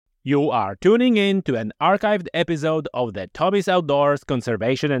You are tuning in to an archived episode of the Tommy's Outdoors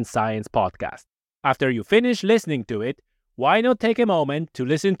Conservation and Science podcast. After you finish listening to it, why not take a moment to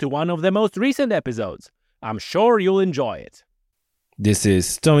listen to one of the most recent episodes? I'm sure you'll enjoy it. This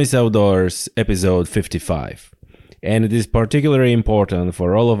is Tommy's Outdoors, episode 55. And it is particularly important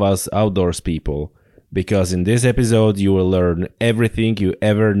for all of us outdoors people, because in this episode you will learn everything you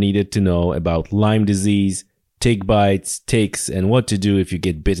ever needed to know about Lyme disease, tick bites, ticks, and what to do if you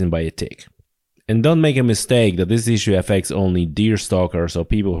get bitten by a tick. And don't make a mistake that this issue affects only deer stalkers or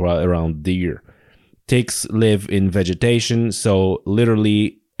people who are around deer. Ticks live in vegetation, so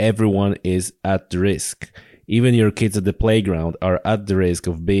literally everyone is at risk. Even your kids at the playground are at the risk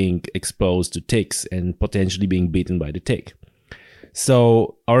of being exposed to ticks and potentially being bitten by the tick.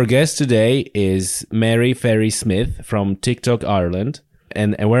 So our guest today is Ferry Smyth from TikTok Ireland,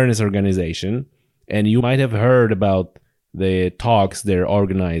 an awareness organization. And you might have heard about the talks they're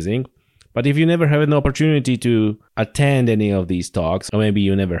organizing. But if you never have an opportunity to attend any of these talks, or maybe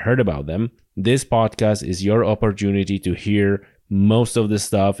you never heard about them, this podcast is your opportunity to hear most of the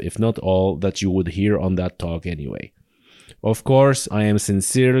stuff, if not all, that you would hear on that talk anyway. Of course, I am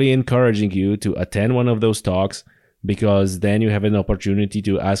sincerely encouraging you to attend one of those talks, because then you have an opportunity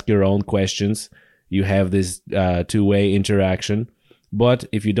to ask your own questions. You have this two-way interaction. But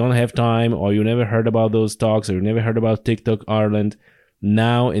if you don't have time, or you never heard about those talks, or you never heard about TikTok Ireland,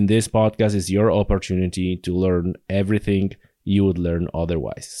 now in this podcast is your opportunity to learn everything you would learn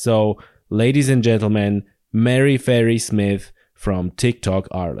otherwise. So, ladies and gentlemen, Ferry Smyth from TikTok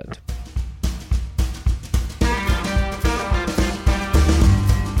Ireland.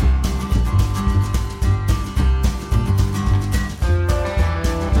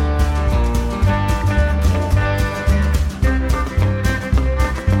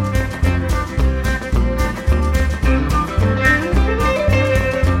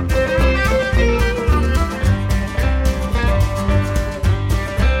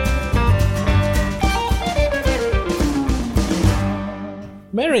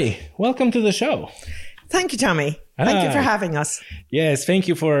 Mary, welcome to the show. Thank you, Tommy. Thank you for having us. Yes, thank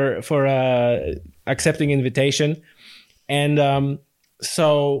you for accepting invitation. And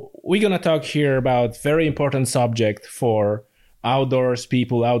so we're going to talk here about very important subject for outdoors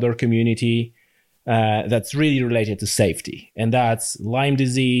people, outdoor community, that's really related to safety. And that's Lyme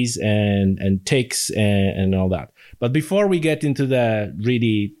disease and ticks and all that. But before we get into the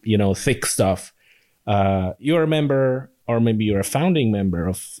really, thick stuff, you're a member, or maybe you're a founding member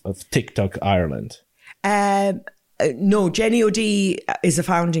of TikTok Ireland. No, Jenny O'D is a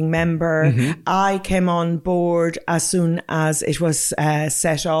founding member. Mm-hmm. I came on board as soon as it was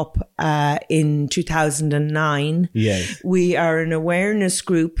set up in 2009. Yes. We are an awareness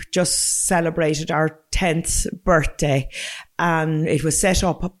group, just celebrated our 10th birthday. And it was set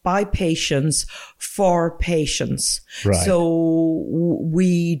up by patients for patients. Right. So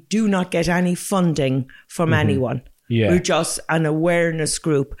we do not get any funding from anyone. Yeah. We're just an awareness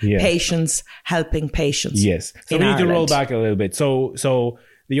group, patients helping patients. Yes. So we need to roll back a little bit. So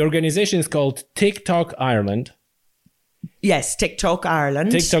the organization is called TikTok Ireland. Yes, TikTok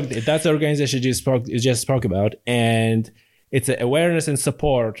Ireland. TikTok, that's the organization you just spoke about. And it's awareness and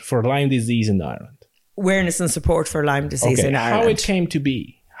support for Lyme disease in Ireland. Awareness and support for Lyme disease in Ireland. How it came to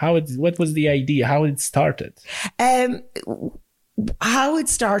be? What was the idea? How it started? How it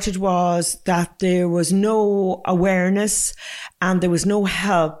started was that there was no awareness and there was no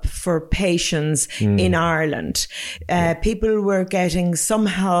help for patients in Ireland. People were getting some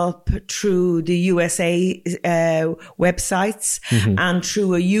help through the USA websites and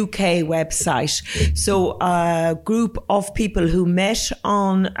through a UK website. So a group of people who met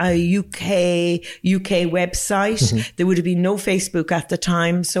on a UK website. There would have been no Facebook at the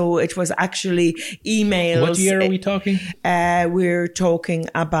time, so it was actually emails. What year are we talking? We're talking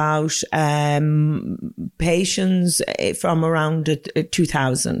about patients from around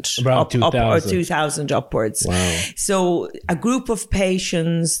 2000. Around 2000. Or 2000 upwards. Wow. So a group of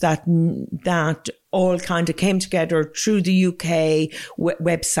patients that all kind of came together through the UK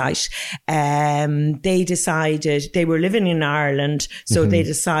website. They decided, they were living in Ireland, so they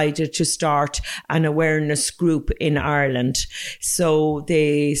decided to start an awareness group in Ireland. So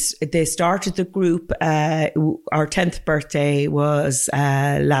they started the group. Our 10th birthday was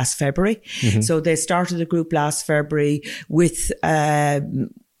last February. So they started the group last February with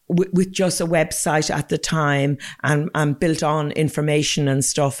with just a website at the time and built on information and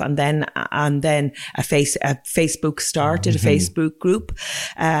stuff. And then a Facebook started, a Facebook group.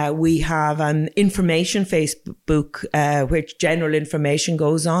 We have an information Facebook, which general information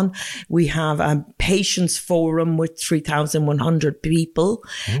goes on. We have a patients forum with 3,100 people,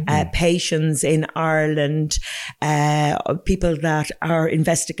 patients in Ireland, people that are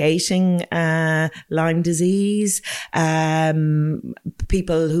investigating Lyme disease,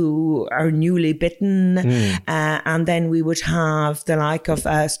 people who are newly bitten, and then we would have the like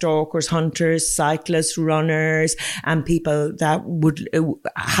of stalkers, hunters, cyclists, runners, and people that would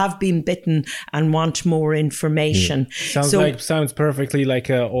have been bitten and want more information. Sounds perfectly like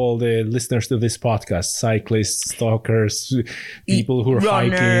all the listeners to this podcast: cyclists, stalkers, people who are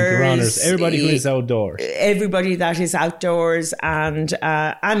hiking, runners, everybody who is outdoors. Everybody that is outdoors, and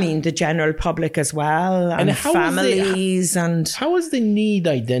I mean the general public as well, and families. How was the need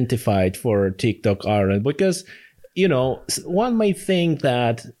identified for TikTok Ireland? Because, you know, one might think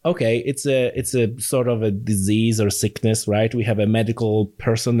that, okay, it's a sort of a disease or sickness, right? We have a medical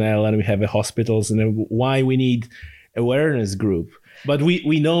personnel and we have a hospitals, and why we need awareness group. But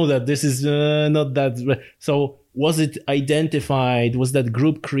we know that this is not that. So was it identified? Was that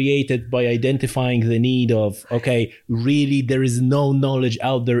group created by identifying the need of, okay, really there is no knowledge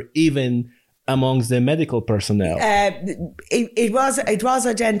out there even amongst the medical personnel? It was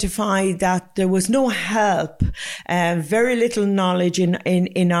identified that there was no help, very little knowledge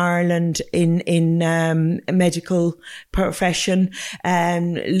in Ireland in medical profession,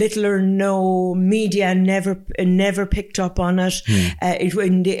 little or no media never picked up on it.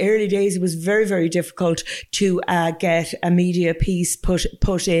 In the early days, it was very, very difficult to get a media piece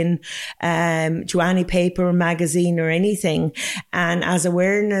put in to any paper or magazine or anything. And as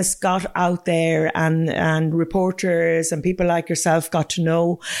awareness got out there, and reporters and people like yourself got to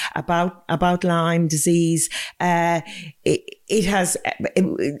know about Lyme disease, it has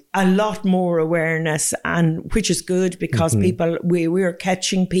a lot more awareness, and which is good because people, we're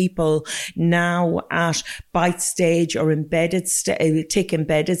catching people now at bite stage or tick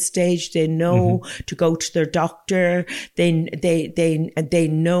embedded stage. They know to go to their doctor. They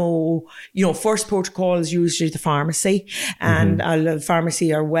know, you know, first protocol is usually the pharmacy, and the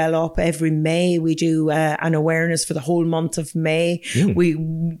pharmacy are well up. Every May we do an awareness for the whole month of May. We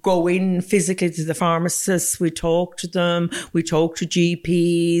go in physically to the pharmacists. We talk to them. We talk to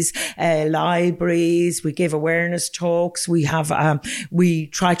GPs, libraries. We give awareness talks. We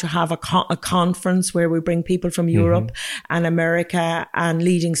try to have a conference where we bring people from Europe and America and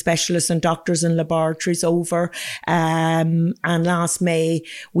leading specialists and doctors and laboratories over. And last May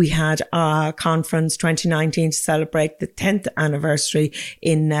we had a conference 2019 to celebrate the 10th anniversary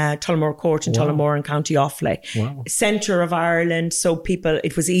in Tullamore Court in Tullamore in County Offaly. Centre of Ireland, so people,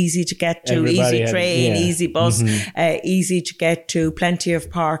 it was easy to get to, easy train, easy bus, easy to get to, plenty of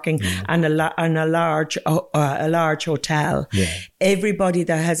parking, and a large hotel. Everybody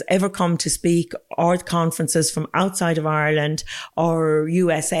that has ever come to speak or conferences from outside of Ireland or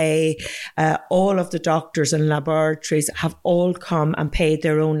USA, all of the doctors and laboratories have all come and paid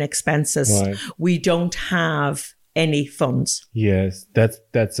their own expenses. We don't have any funds. Yes,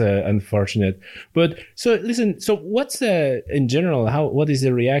 that's unfortunate. But so listen, so what's in general, what is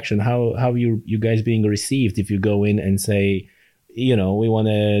the reaction? How you guys being received if you go in and say, you know, we want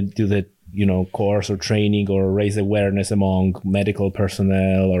to do the, you know, course or training or raise awareness among medical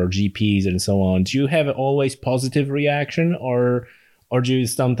personnel or GPs and so on? Do you have always positive reaction, or do you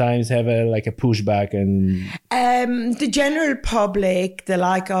sometimes have a pushback? And the general public, the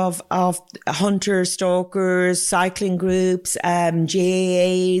like of hunters, stalkers, cycling groups,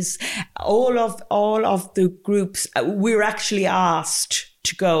 GAAs, all of the groups, we're actually asked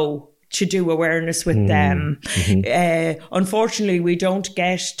to go to do awareness with them. Unfortunately, we don't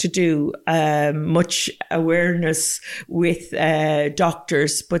get to do much awareness with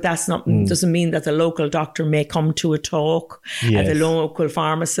doctors, but that's not doesn't mean that the local doctor may come to a talk. The local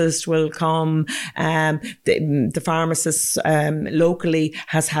pharmacist will come. The pharmacist locally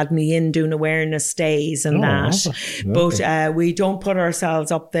has had me in doing awareness days and that. Okay. But we don't put ourselves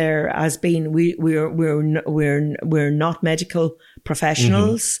up there as being we're not medical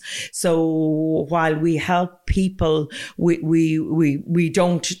professionals. So while we help people, we would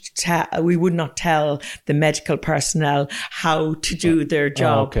not tell the medical personnel how to do their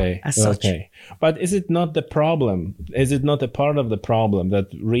job as such. But is it not the problem? Is it not a part of the problem that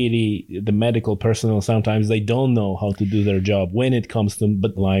really the medical personnel sometimes they don't know how to do their job when it comes to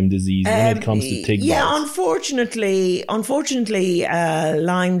Lyme disease, when it comes to tick bites? Unfortunately,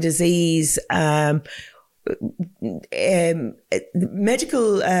 Lyme disease,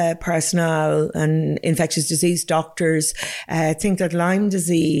 medical personnel and infectious disease doctors think that Lyme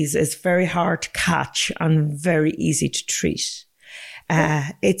disease is very hard to catch and very easy to treat.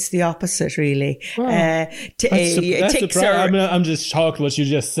 It's the opposite, really. Wow. Ticks are, I'm just shocked what you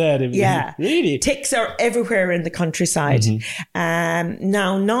just said. Yeah, Really? Ticks are everywhere in the countryside.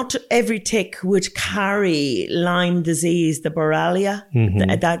 Now, not every tick would carry Lyme disease, the Borrelia,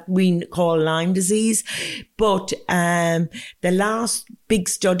 that we call Lyme disease. But the last big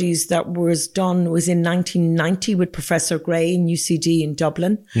studies that was done was in 1990 with Professor Gray in UCD in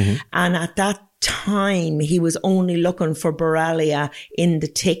Dublin. And at that time, he was only looking for Borrelia in the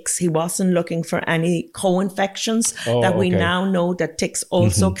ticks. He wasn't looking for any co-infections that we now know that ticks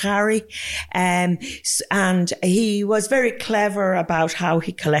also carry. And he was very clever about how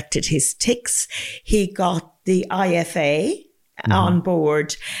he collected his ticks. He got the IFA on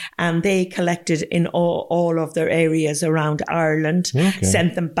board, and they collected in all of their areas around Ireland,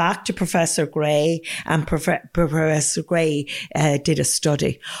 sent them back to Professor Gray, and Professor Gray did a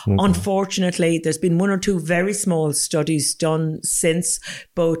study. Unfortunately, there's been one or two very small studies done since,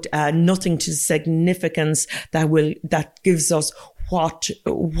 but nothing to significance that gives us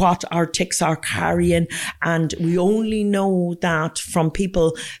what our ticks are carrying. And we only know that from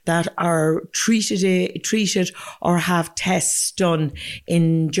people that are treated or have tests done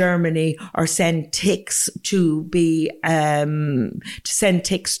in Germany, or send ticks to send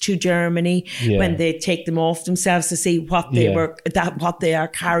ticks to Germany when they take them off themselves to see what they are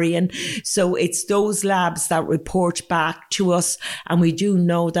carrying. So it's those labs that report back to us, and we do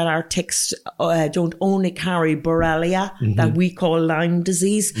know that our ticks don't only carry Borrelia that we call Lyme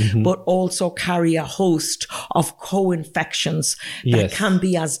disease, but also carry a host of co-infections that can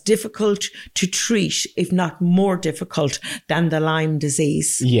be as difficult to treat, if not more difficult, than the Lyme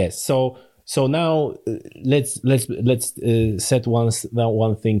disease. Yes. So now let's set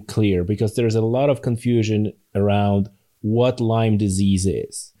one thing clear, because there's a lot of confusion around what Lyme disease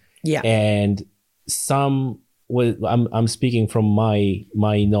is. Yeah. And I'm speaking from my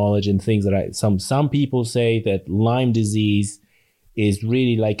knowledge and things that some people say that Lyme disease is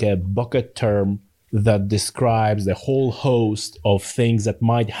really like a bucket term that describes the whole host of things that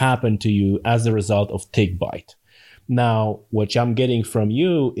might happen to you as a result of tick bite. Now, what I'm getting from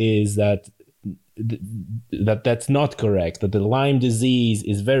you is that that's not correct, that the Lyme disease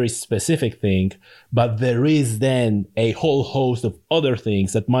is a very specific thing, but there is then a whole host of other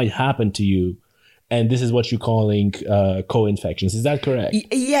things that might happen to you. And this is what you're calling co-infections. Is that correct?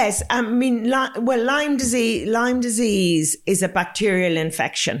 Yes. I mean, Lyme disease is a bacterial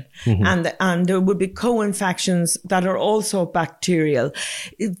infection, and there would be co-infections that are also bacterial.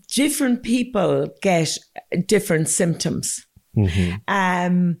 Different people get different symptoms.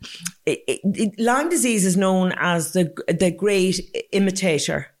 Lyme disease is known as the great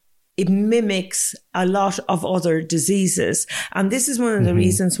imitator. It mimics a lot of other diseases. And this is one of the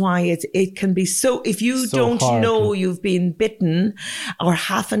reasons why it can be so, if you don't know you've been bitten or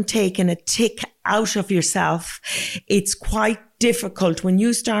haven't taken a tick out of yourself, it's quite difficult when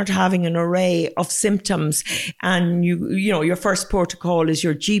you start having an array of symptoms, and you know your first protocol is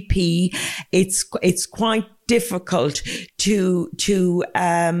your GP. It's quite difficult to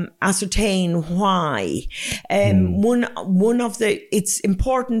ascertain why. It's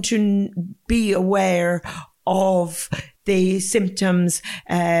important to be aware of the symptoms,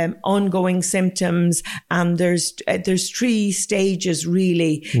 ongoing symptoms, and there's 3 stages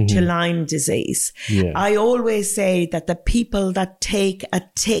really to Lyme disease. Yeah. I always say that the people that take a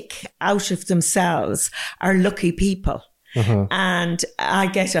tick out of themselves are lucky people. And I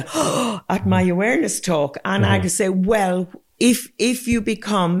get at my awareness talk, and I just say, well, if you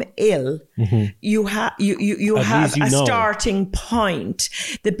become ill, you have a starting point.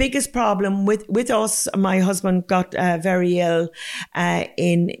 The biggest problem with us, my husband got very ill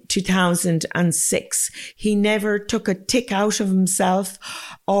in 2006. He never took a tick out of himself,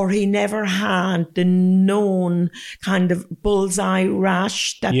 or he never had the known kind of bullseye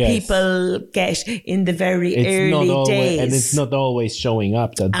rash that people get in the very early days. And it's not always showing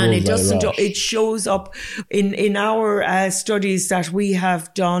up, that bullseye and it doesn't. rash. It shows up in our studies that we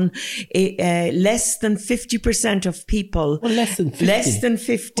have done. Less than 50% of people, less than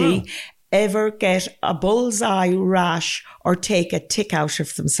 50, ever get a bullseye rash or take a tick out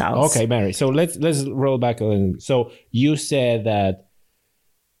of themselves. Okay, Mary. So let's roll back a little. So you said that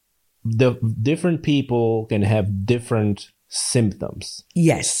the different people can have different symptoms.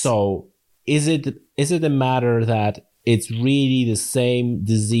 Yes. So is it a matter that it's really the same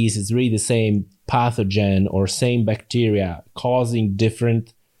disease, it's really the same pathogen or same bacteria causing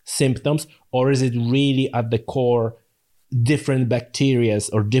different symptoms, or is it really at the core different bacteria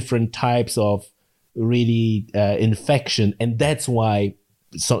or different types of really infection, and that's why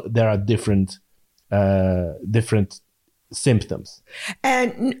there are different symptoms?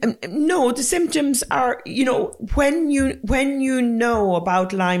 No, the symptoms are, when you know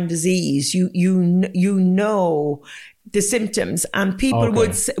about Lyme disease, you know the symptoms, and people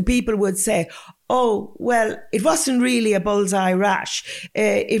would say, oh, well, it wasn't really a bullseye rash.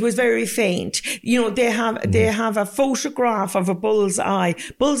 It was very faint. They have a photograph of a bullseye.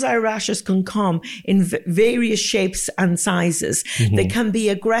 Bullseye rashes can come in various shapes and sizes. Mm-hmm. They can be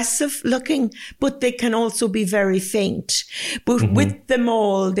aggressive looking, but they can also be very faint. But with them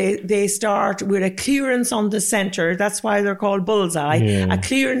all, they start with a clearance on the center. That's why they're called bullseye. Yeah. A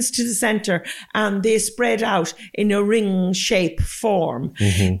clearance to the center, and they spread out in a ring shape form.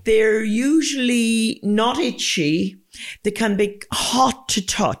 Mm-hmm. They're usually not itchy. They can be hot to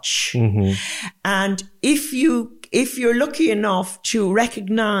touch. Mm-hmm. And if you're lucky enough to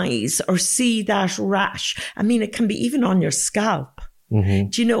recognize or see that rash, it can be even on your scalp. Mm-hmm.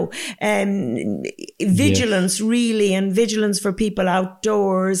 Do you know? Vigilance, yes. Really, and vigilance for people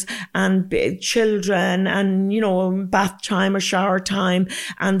outdoors and children, and bath time or shower time,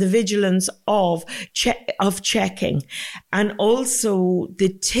 and the vigilance of checking, and also the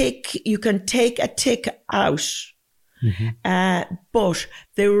tick. You can take a tick out, mm-hmm. But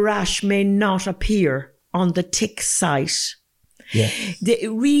the rash may not appear on the tick site. Yeah.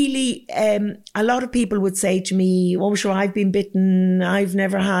 Really, a lot of people would say to me, oh, sure, I've been bitten. I've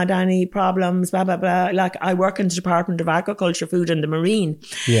never had any problems, blah, blah, blah. Like, I work in the Department of Agriculture, Food and the Marine.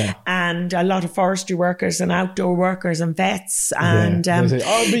 Yeah. And a lot of forestry workers and outdoor workers and vets. And they say,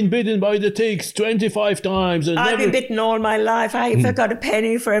 I've been bitten by the ticks 25 times. And I've been bitten all my life. If I got a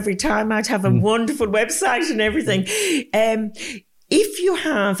penny for every time, I'd have a wonderful website and everything. If you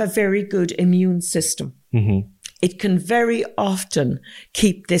have a very good immune system, mm-hmm. it can very often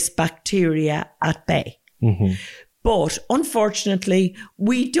keep this bacteria at bay. Mm-hmm. But unfortunately,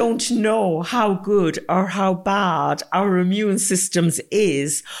 we don't know how good or how bad our immune systems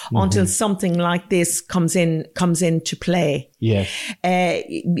is mm-hmm. until something like this comes into play. Yes.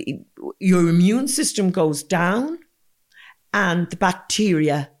 Your immune system goes down and the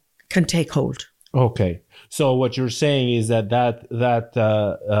bacteria can take hold. Okay. So what you're saying is that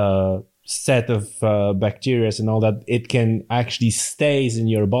set of bacteria and all that, it can actually stays in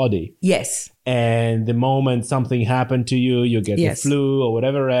your body. Yes. And the moment something happened to you, you get the flu or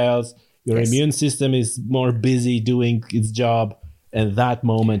whatever else, your immune system is more busy doing its job, and that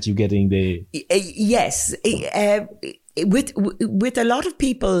moment you're getting the... Yes. With a lot of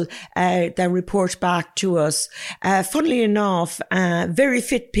people that report back to us, funnily enough, very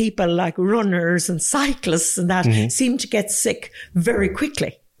fit people like runners and cyclists and that mm-hmm. seem to get sick very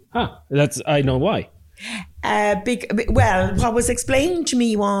quickly. I know why. What was explained to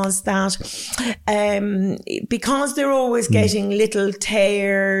me was that because they're always getting little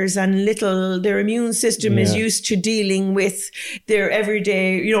tears and their immune system is used to dealing with their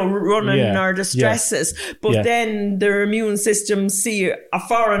everyday, running or the stresses. But then their immune system see a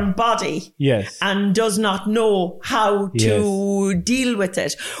foreign body and does not know how to deal with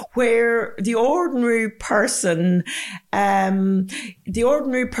it. Where the ordinary person's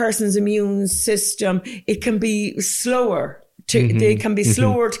immune system, it can be slower they can be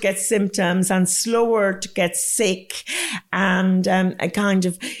slower to get symptoms and slower to get sick, and a kind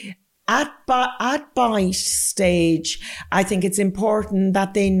of at bite stage. I think it's important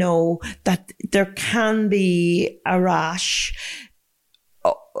that they know that there can be a rash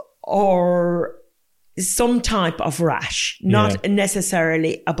or some type of rash, not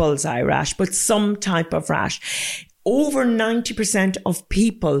necessarily a bullseye rash, but some type of rash. Over 90% of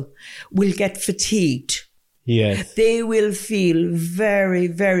people will get fatigued. Yes. They will feel very,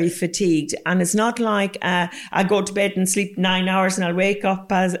 very fatigued. And it's not like I go to bed and sleep 9 hours and I'll wake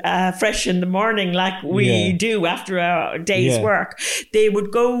up as fresh in the morning like we do after a day's work. They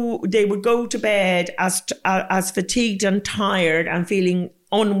would go to bed as fatigued and tired and feeling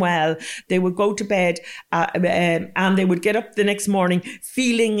unwell. They would go to bed and they would get up the next morning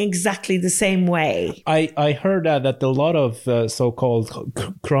feeling exactly the same way. I heard that a lot of so-called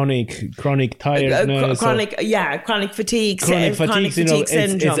chronic tiredness, chronic fatigue, chronic fatigue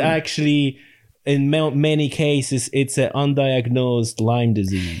syndrome. It's actually in many cases it's an undiagnosed Lyme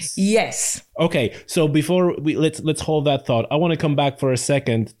disease. Yes. Okay, so before let's hold that thought. I want to come back for a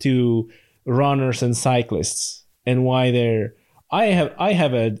second to runners and cyclists and why they're. I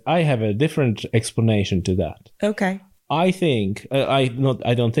have a different explanation to that. Okay. I think I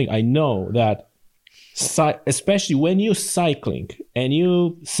know that especially when you're cycling and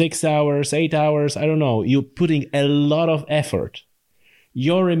you 6 hours, 8 hours, I don't know, you're putting a lot of effort.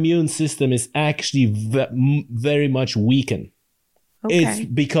 Your immune system is actually very much weakened. Okay. It's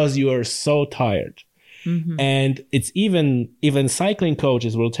because you are so tired. Mm-hmm. And it's even cycling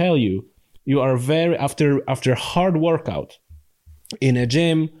coaches will tell you, you are very, after hard workout in a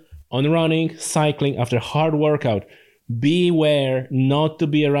gym, on running, cycling, after hard workout, beware not to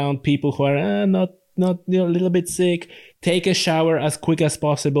be around people who are not a little bit sick. Take a shower as quick as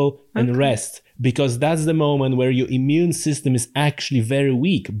possible and rest, because that's the moment where your immune system is actually very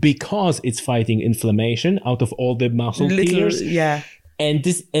weak, because it's fighting inflammation out of all the muscle tears. Yeah. And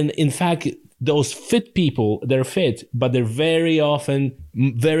in fact, those fit people, they're fit, but they're very often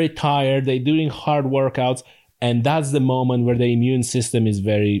very tired. They're doing hard workouts. And that's the moment where the immune system is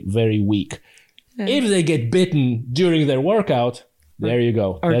very, very weak. Yeah. If they get bitten during their workout, there you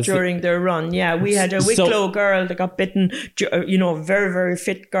go. Or during their run. Yeah, we had a Wicklow girl that got bitten, very, very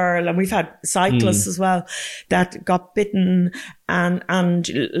fit girl. And we've had cyclists as well that got bitten. And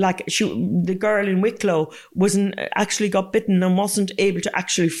like the girl in Wicklow got bitten and wasn't able to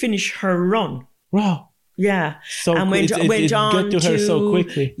actually finish her run. Wow. Yeah. So and went on got to her so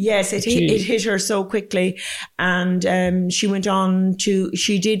quickly. Yes, it hit her so quickly. And she went on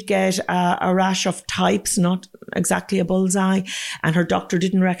she did get a rash of types, not exactly a bullseye, and her doctor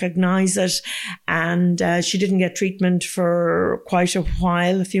didn't recognize it. And she didn't get treatment for quite a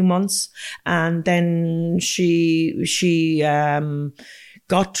while, a few months. And then she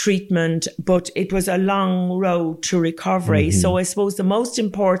got treatment, but it was a long road to recovery. Mm-hmm. So I suppose the most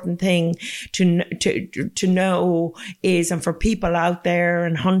important thing to know is, and for people out there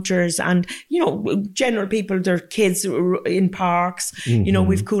and hunters and, general people, their kids in parks, mm-hmm.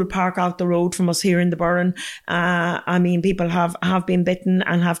 We've Cool Park out the road from us here in the Burren. People have been bitten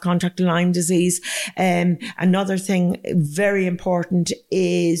and have contracted Lyme disease. Another thing very important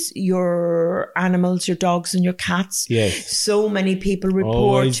is your animals, your dogs and your cats. Yes. So many people report.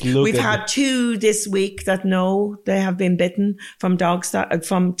 We've had 2 this week that know they have been bitten from ticks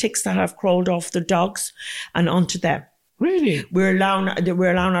that have crawled off the dogs and onto them. Really? We're allowing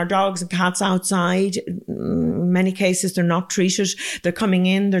our dogs and cats outside. In many cases, they're not treated. They're coming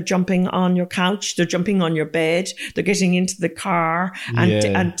in, they're jumping on your couch, they're jumping on your bed, they're getting into the car,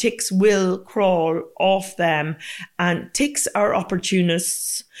 and ticks will crawl off them. And ticks are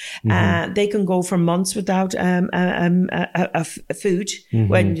opportunists. Mm-hmm. They can go for months without food mm-hmm.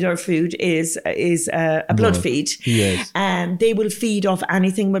 when their food is a blood feed. Yes. They will feed off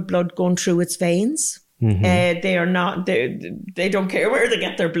anything with blood going through its veins. Mm-hmm. They don't care where they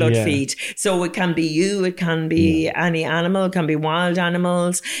get their blood feed. So it can be it can be any animal, it can be wild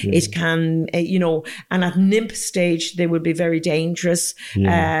animals. Yeah. It can, and at nymph stage, they would be very dangerous.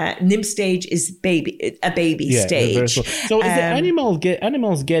 Yeah. Nymph stage is a baby stage. So is the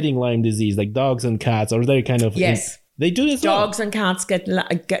animals getting Lyme disease, like dogs and cats, or they kind of... Yes. They do this. Dogs and cats get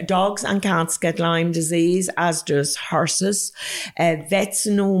Lyme disease, as does horses. Vets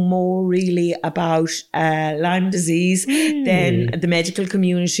know more really about Lyme disease than the medical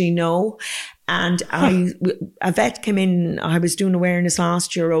community know. And a vet came in. I was doing awareness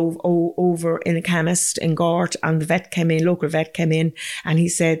last year over in a chemist in Gort, and the local vet came in, and he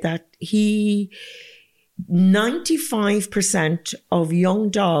said that 95% of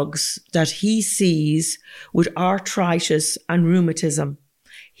young dogs that he sees with arthritis and rheumatism,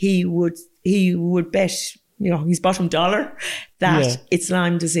 he would bet, his bottom dollar that it's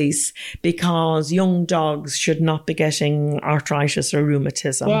Lyme disease, because young dogs should not be getting arthritis or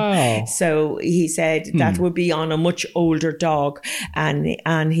rheumatism. Wow. So he said that would be on a much older dog, and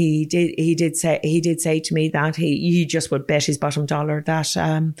he did say to me that he just would bet his bottom dollar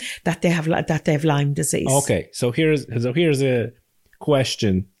that they have Lyme disease. Okay, so here's a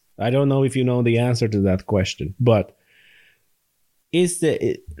question. I don't know if you know the answer to that question, but let's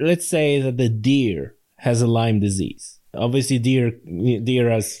say that the deer has a Lyme disease. Obviously, deer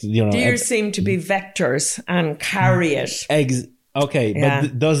has, Deer seem to be vectors and carry it.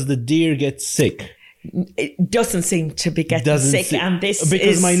 But does the deer get sick? It doesn't seem to be getting sick. And this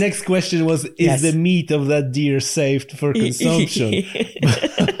because my next question was, is the meat of that deer safe for consumption?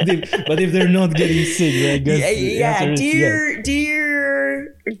 but if they're not getting sick, I guess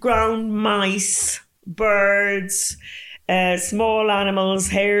deer, ground mice, birds, small animals,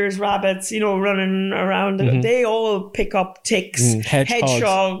 hares, rabbits, running around. Mm-hmm. They all pick up ticks,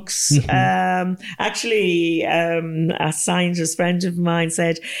 hedgehogs. Actually, a scientist friend of mine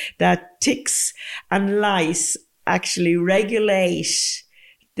said that ticks and lice actually regulate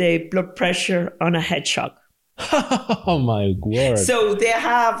the blood pressure on a hedgehog. Oh my word. So they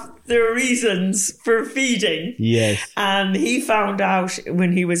have their reasons for feeding. Yes. And he found out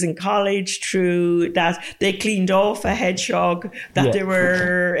when he was in college through that they cleaned off a hedgehog that they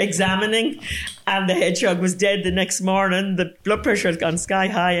were examining, and the hedgehog was dead the next morning. The blood pressure had gone sky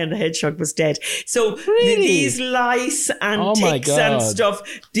high and the hedgehog was dead. So these lice and ticks and stuff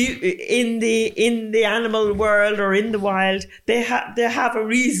in the animal world or in the wild, they have a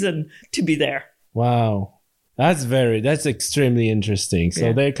reason to be there. Wow. That's extremely interesting.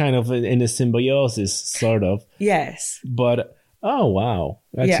 So they're kind of in a symbiosis, sort of. Yes. But oh wow,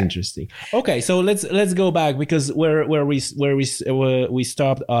 that's interesting. Okay, so let's go back, because where we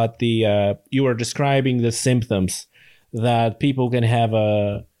stopped at the you were describing the symptoms that people can have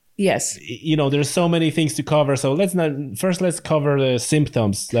a. Yes. There's so many things to cover. So let's cover the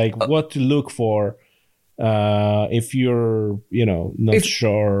symptoms, like what to look for. If you're, not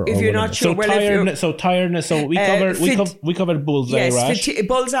sure. If you're not sure. Tiredness. So we covered bullseye rash.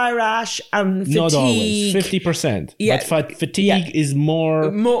 Bullseye rash and fatigue. Not always. 50%. Yeah. But fatigue is more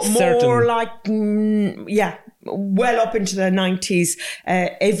certain. More like, well up into the 90s.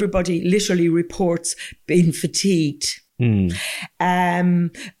 Everybody literally reports being fatigued.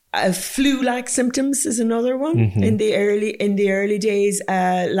 Flu-like symptoms is another one. Mm-hmm. In the early days,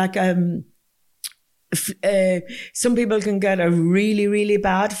 some people can get a really, really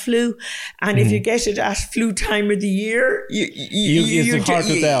bad flu, and if you get it at flu time of the year, it's hard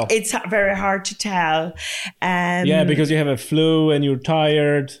to tell. It's very hard to tell. Because you have a flu and you're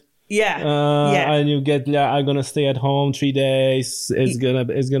tired. And you get. I'm gonna stay at home 3 days. It's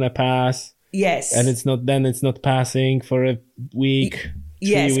gonna pass. Yes, and it's not passing for a week.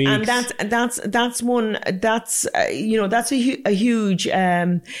 Yes, weeks. And that's one that's that's a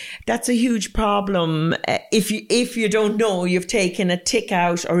huge problem. If you don't know you've taken a tick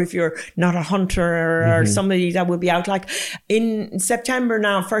out, or if you're not a hunter or somebody that would be out, like in September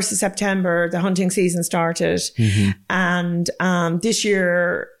now, 1st of September, the hunting season started, and this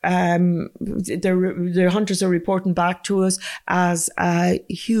year the hunters are reporting back to us as a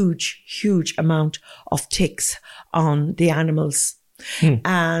huge amount of ticks on the animals.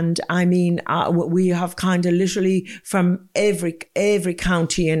 And I mean, we have kind of literally from every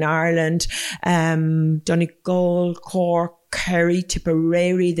county in Ireland, Donegal, Cork, Kerry,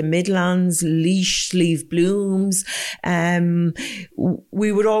 Tipperary, the Midlands, Laois, Slieve Blooms.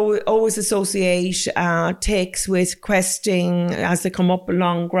 We would always associate ticks with questing as they come up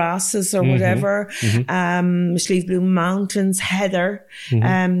along grasses or whatever. Slieve Bloom Mountains, heather.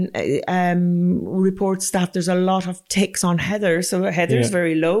 Reports that there's a lot of ticks on heather. So heather is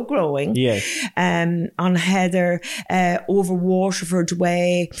very low growing. Yes. On heather, over Waterford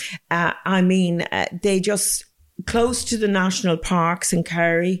Way. They just close to the national parks in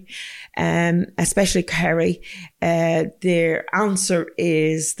Kerry, especially Kerry, their answer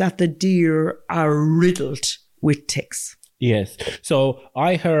is that the deer are riddled with ticks. Yes. So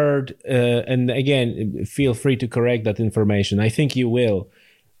I heard, and again, feel free to correct that information. I think you will,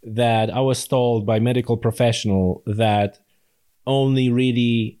 that I was told by medical professional that only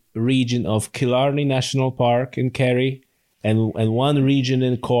really region of Killarney National Park in Kerry and one region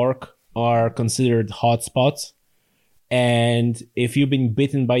in Cork are considered hotspots. And if you've been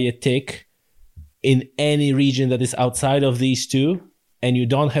bitten by a tick in any region that is outside of these two and you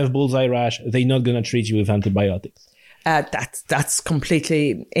don't have bullseye rash, they're not going to treat you with antibiotics. That's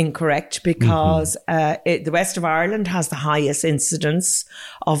completely incorrect, because the west of Ireland has the highest incidence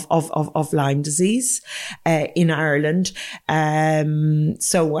of Lyme disease in Ireland.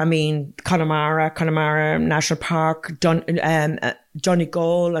 So I mean, Connemara National Park,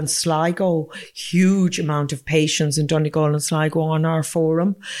 Donegal and Sligo, huge amount of patients in Donegal and Sligo on our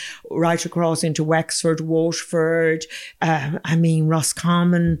forum, right across into Wexford, Waterford,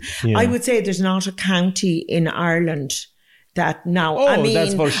 Roscommon. Yeah. I would say there's not a county in Ireland that now,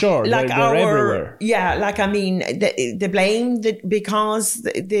 that's for sure. They're everywhere. Yeah, the blame because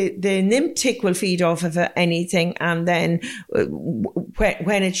the nymph tick will feed off of anything, and then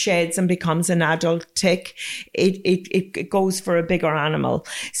when it sheds and becomes an adult tick, it goes for a bigger animal.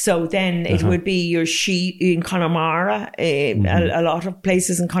 So then it would be your sheep in Connemara. A lot of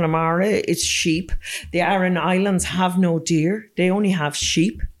places in Connemara, it's sheep. The Aran Islands have no deer; they only have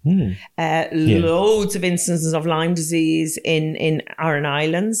sheep. Loads of instances of Lyme disease in Aran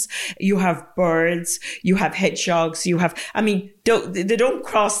Islands. You have birds, you have hedgehogs, they don't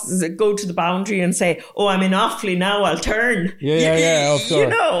go to the boundary and say, oh, I'm in Offaly now, I'll turn. Of course. They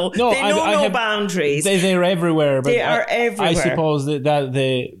know no boundaries. They're everywhere. But they are everywhere. I suppose that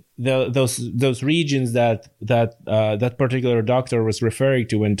those regions that particular doctor was referring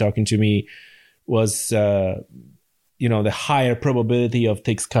to when talking to me the higher probability of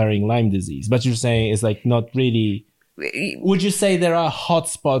ticks carrying Lyme disease. But you're saying it's like not really. Would you say there are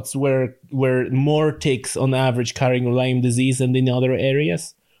hotspots where more ticks on average carrying Lyme disease than in other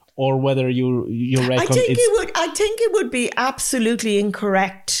areas? Or whether you reckon I think it would be absolutely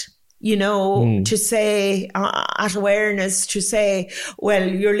incorrect, to say at awareness, to say, well,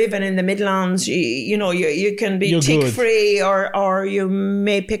 you're living in the Midlands, you can be tick free, or you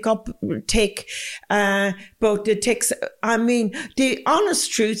may pick up tick, but the ticks. I mean, the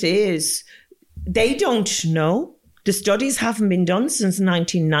honest truth is, they don't know. The studies haven't been done since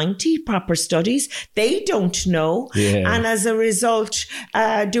 1990, proper studies. They don't know. Yeah. And as a result,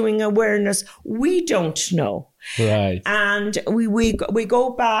 doing awareness, we don't know. Right. And we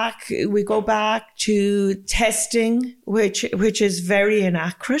go back to testing, which is very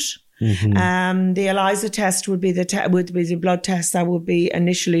inaccurate. Mm-hmm. The ELISA test would be the blood test that would be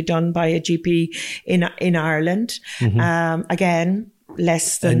initially done by a GP in Ireland. Mm-hmm. Again,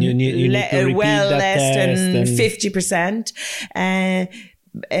 less than you need to less than 50%.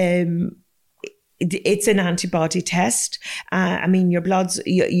 It's an antibody test. I mean, your bloods,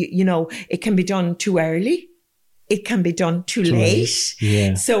 it can be done too early. It can be done too late.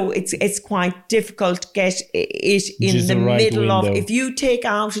 Yeah. So it's quite difficult to get it in the middle of. If you take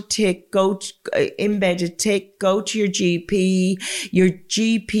out a tick, embedded tick, go to your GP. Your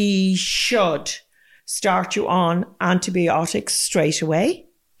GP should start you on antibiotics straight away.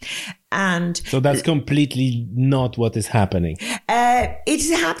 And so that's completely not what is happening. It's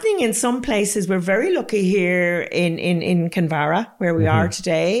happening in some places. We're very lucky here in Kinvara, where we are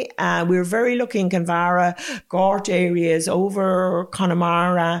today. We're very lucky in Kinvara, Gort areas, over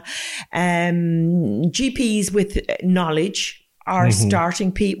Connemara. GPs with knowledge are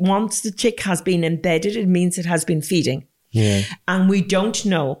starting. Once the tick has been embedded, it means it has been feeding. Yeah. And we don't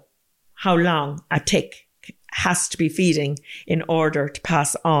know how long a tick has to be feeding in order to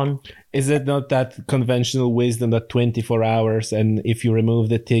pass on. Is it not that conventional wisdom that 24 hours, and if you remove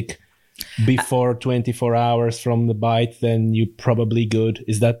the tick before 24 hours from the bite, then you're probably good?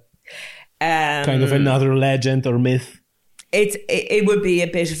 Is that kind of another legend or myth? It would be a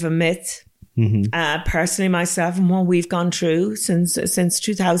bit of a myth. Mm-hmm. Personally, myself, and what we've gone through since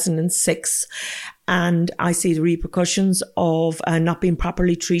 2006, and I see the repercussions of not being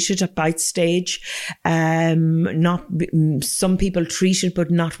properly treated at bite stage. Some people treated, but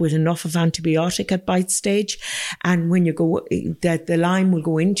not with enough of antibiotic at bite stage. And when you go, that the Lyme will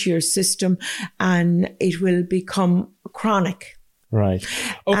go into your system, and it will become chronic. Right.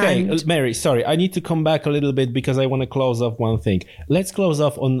 Okay, Mary, sorry, I need to come back a little bit because I want to close off one thing. Let's close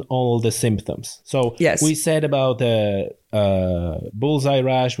off on all the symptoms. So yes. We said about bullseye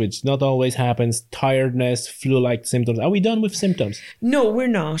rash, which not always happens, tiredness, flu-like symptoms. Are we done with symptoms? No, we're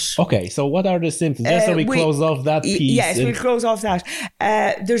not. Okay, so what are the symptoms? Just so we close off that piece. Yes, we'll close off that.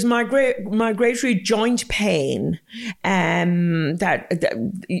 There's migratory joint pain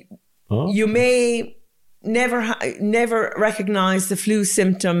you may never recognize the flu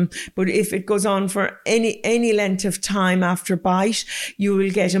symptom, but if it goes on for any length of time after bite, you will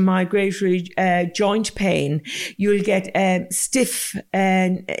get a migratory joint pain. You'll get stiff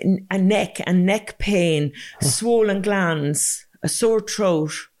a neck pain, swollen glands, a sore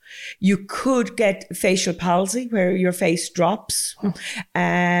throat. You could get facial palsy, where your face drops.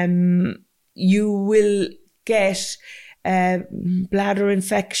 You will get bladder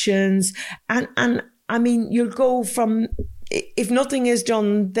infections, and I mean, you'll go from, if nothing is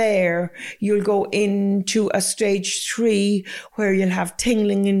done there, you'll go into a stage 3 where you'll have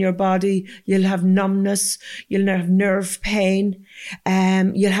tingling in your body, you'll have numbness, you'll have nerve pain,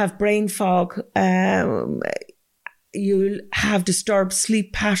 you'll have brain fog, you'll have disturbed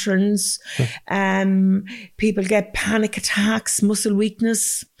sleep patterns, people get panic attacks, muscle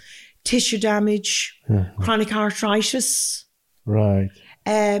weakness, tissue damage, chronic arthritis. Right.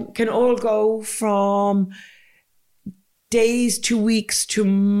 Can all go from days to weeks to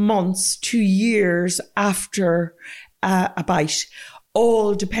months to years after a bite,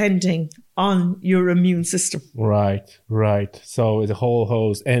 all depending on your immune system. Right. So it's a whole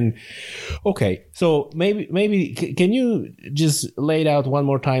host. And okay, so maybe can you just lay it out one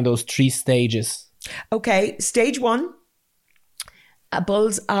more time, those 3 stages? Okay, stage 1, a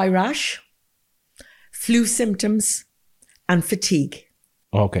bull's eye rash, flu symptoms, and fatigue.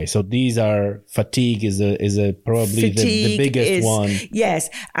 Okay, so these are fatigue is probably the biggest one. Yes,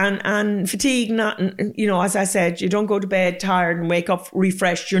 and fatigue. Not as I said, you don't go to bed tired and wake up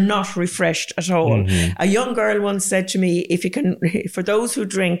refreshed. You're not refreshed at all. Mm-hmm. A young girl once said to me, for those who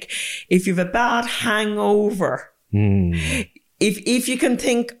drink, if you've a bad hangover, if you can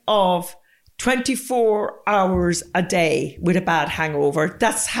think of 24 hours a day with a bad hangover.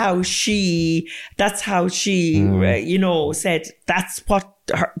 That's how she you know, said that's what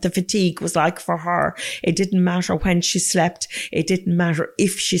the fatigue was like for her. It didn't matter when she slept. It didn't matter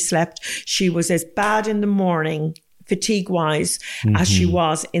if she slept. She was as bad in the morning, fatigue-wise, as she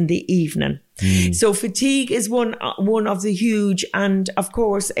was in the evening. So fatigue is one of the huge, and of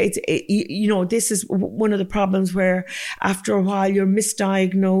course, you know, this is one of the problems where after a while you're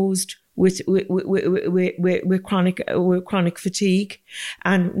misdiagnosed with chronic fatigue,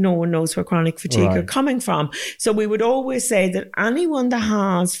 and no one knows where chronic fatigue are coming from. So we would always say that anyone that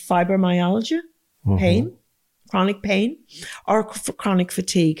has fibromyalgia, pain, chronic pain, or chronic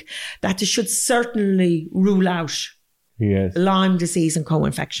fatigue, that they should certainly rule out Lyme disease and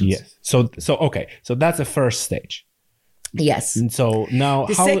co-infections. Yes. So okay. So that's the first stage. Yes. And so now,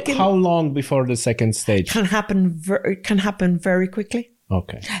 how long before the second stage? Can happen very quickly.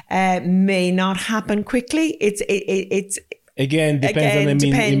 Okay. May not happen quickly. It's again depends on the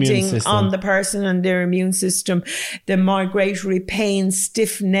immune system, on the person and their immune system. The migratory pain,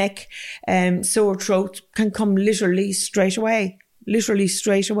 stiff neck, sore throat can come literally straight away.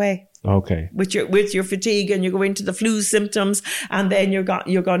 Okay. With your fatigue, and you go into the flu symptoms, and then you're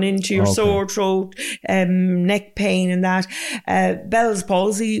gone into your sore throat, neck pain, and that. Bell's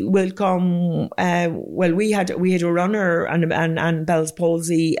palsy will come. Well, we had a runner and Bell's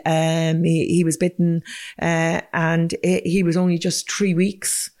palsy. He was bitten, and he was only just 3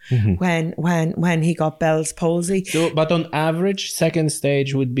 weeks. When he got Bell's palsy. So, but on average, second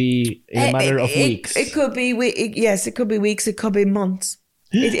stage would be in a matter of weeks. It could be yes, it could be weeks, it could be months.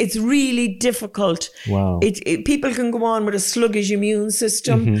 It's really difficult. Wow. People can go on with a sluggish immune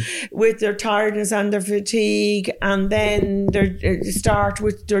system, with their tiredness and their fatigue, and then they start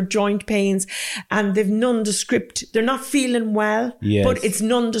with their joint pains, and they've nondescript. They're not feeling well, but it's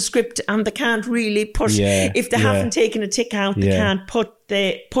nondescript, and they can't really push. If they haven't taken a tick out, they can't put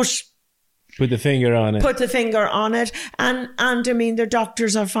the finger on it. And I mean, their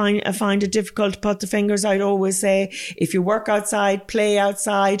doctors find it difficult to put the fingers. I'd always say, if you work outside, play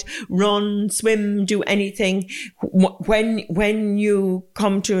outside, run, swim, do anything, when you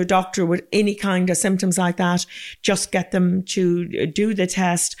come to a doctor with any kind of symptoms like that, just get them to do the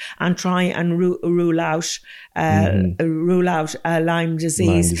test and try and rule out Lyme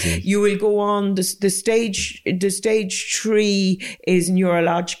disease. You will go on the stage 3 is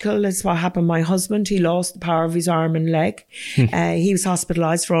neurological. It's what happened to my husband. He lost the power of his arm and leg. He was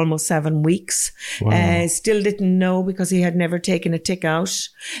hospitalized for almost 7 weeks. Wow. Still didn't know, because he had never taken a tick out.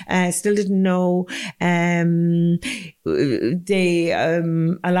 Still didn't know. The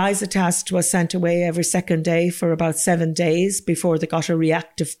ELISA test was sent away every second day for about 7 days before they got a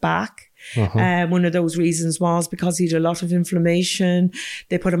reactive back. One of those reasons was because he had a lot of inflammation.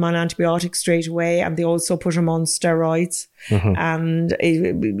 They put him on antibiotics straight away, and they also put him on steroids. And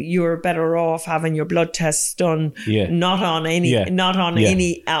you're better off having your blood tests done, not on anything.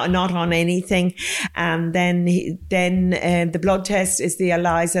 And then the blood test is the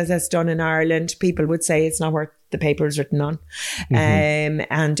ELISA that's done in Ireland. People would say it's not worth the paper's written on.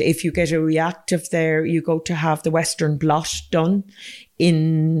 And if you get a reactive there, you go to have the Western blot done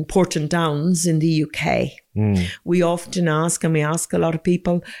in Portlandowns in the UK. We often ask, and we ask a lot of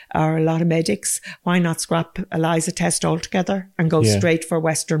people, or a lot of medics, why not scrap ELISA test altogether and go straight for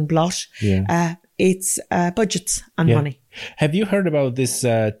Western blot? It's budgets and money. Have you heard about this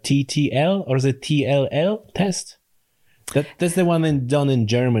TTL or the TLL test? That's the one done in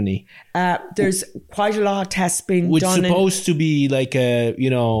Germany. There's quite a lot of tests being Which done. Which supposed to be like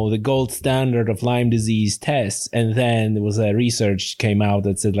the gold standard of Lyme disease tests. And then there was a research came out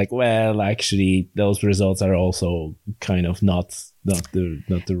that said like, well, actually those results are also kind of not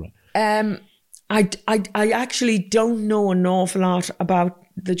the right. I actually don't know an awful lot about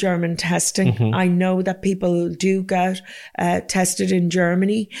the German testing. I know that people do get tested in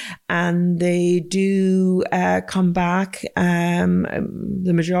Germany, and they do come back.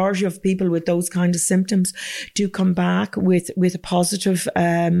 The majority of people with those kind of symptoms do come back with a positive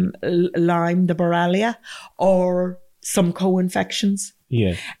Lyme, the Borrelia, or some co-infections.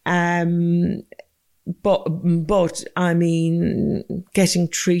 But I mean, getting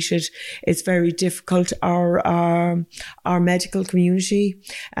treated is very difficult. Our medical community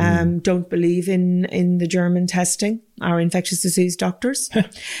don't believe in the German testing, our infectious disease doctors,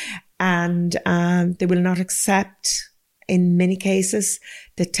 and they will not accept, in many cases,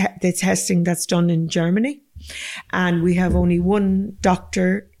 the testing that's done in Germany. And we have only one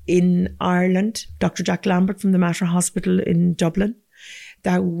doctor in Ireland, Dr. Jack Lambert from the Mater Hospital in Dublin,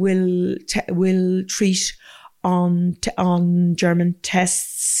 that will treat on German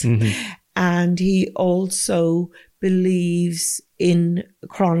tests. And he also believes in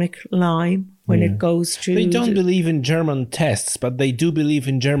chronic Lyme when it goes to... They don't believe in German tests, but they do believe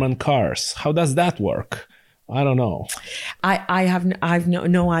in German cars. How does that work? I don't know. I've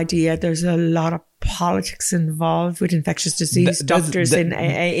no idea. There's a lot of politics involved with infectious disease doctors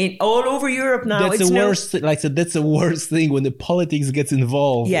in all over Europe now. That's the worst. That's the worst thing when the politics gets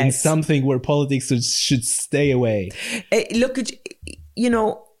involved in something where politics should stay away. Look at,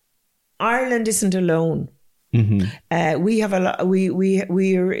 Ireland isn't alone. Mm-hmm. We have a lot.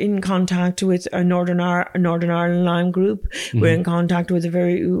 We are in contact with a Northern Ireland Lyme group. Mm-hmm. We're in contact with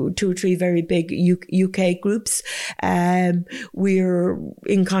 2 or 3 very big UK groups. We're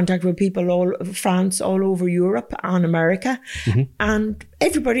in contact with people France, all over Europe and America, and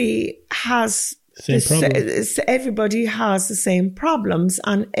everybody has everybody has the same problems,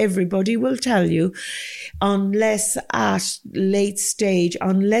 and everybody will tell you, unless at late stage,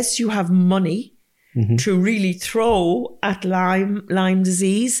 unless you have money. Mm-hmm. To really throw at Lyme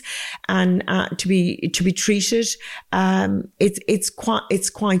disease and to be treated, it's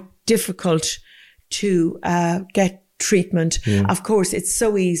quite difficult to get treatment. Yeah. Of course, it's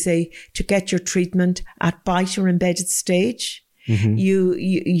so easy to get your treatment at bite or embedded stage. Mm-hmm.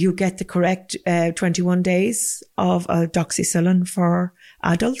 You get the correct 21 days of doxycycline for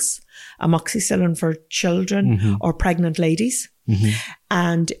adults, amoxicillin for children or pregnant ladies. Mm-hmm.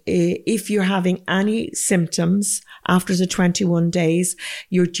 And if you're having any symptoms after the 21 days,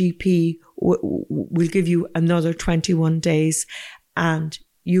 your GP will give you another 21 days, and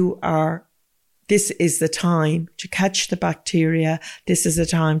this is the time to catch the bacteria. This is the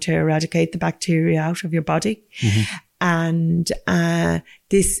time to eradicate the bacteria out of your body. Mm-hmm. And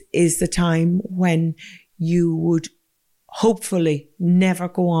this is the time when you would hopefully never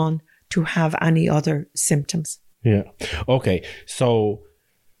go on to have any other symptoms. Yeah. Okay. So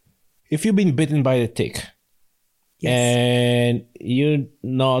if you've been bitten by the tick and you're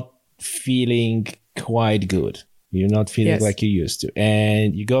not feeling quite good, you're not feeling like you used to,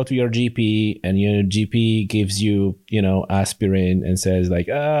 and you go to your GP and your GP gives you, aspirin and says like,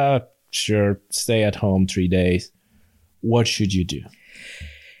 sure, stay at home 3 days. What should you do?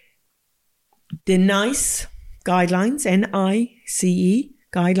 The NICE guidelines, NICE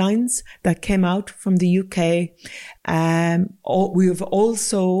guidelines that came out from the UK. We have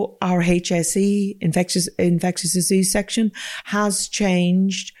also our HSE, infectious disease section, has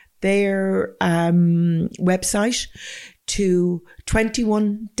changed their website to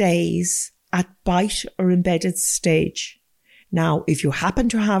 21 days at bite or embedded stage. Now, if you happen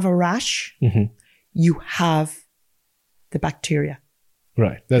to have a rash, you have the bacteria.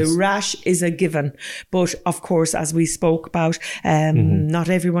 Right. The rash is a given. But of course, as we spoke about, not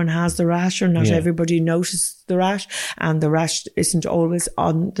everyone has the rash, or not everybody notices the rash. And the rash isn't always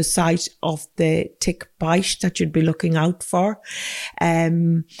on the site of the tick bite that you'd be looking out for.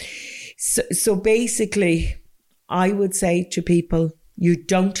 So basically, I would say to people, you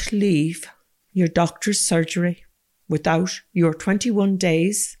don't leave your doctor's surgery without your 21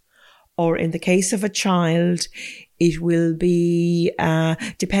 days, or in the case of a child, it will be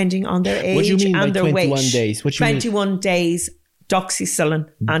depending on their age and their weight. 21 days? What you 21 days doxycycline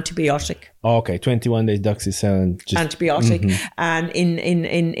antibiotic. Oh, okay, 21 days doxycycline antibiotic, and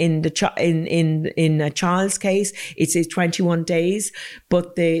in a child's case, it's 21 days,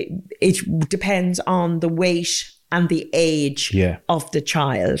 but it depends on the weight and the age of the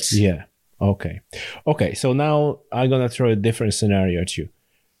child. Yeah. Okay. So now I'm gonna throw a different scenario at you.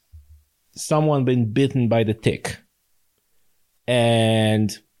 Someone been bitten by the tick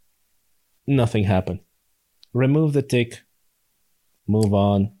and nothing happened. Remove the tick, move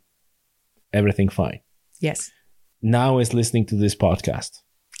on, everything fine. Yes. Now is listening to this podcast.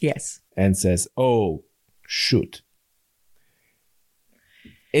 Yes. And says, oh, shoot.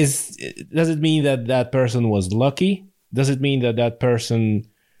 Does it mean that person was lucky? Does it mean that person,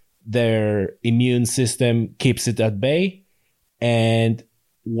 their immune system keeps it at bay? And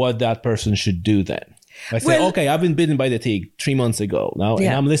what that person should do then? I say, okay, I've been bitten by the tick 3 months ago now, and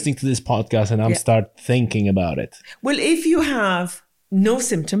I'm listening to this podcast and I'm start thinking about it. Well, if you have no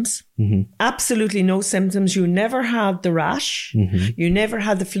symptoms, absolutely no symptoms, you never had the rash, you never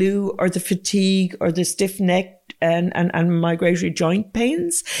had the flu or the fatigue or the stiff neck and migratory joint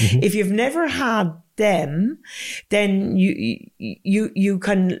pains. If you've never had them, then you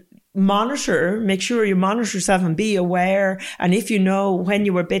can make sure you monitor yourself and be aware. And if you know when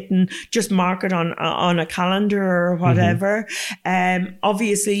you were bitten, just mark it on a calendar or whatever.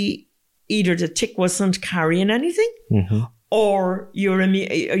 Obviously, either the tick wasn't carrying anything, or your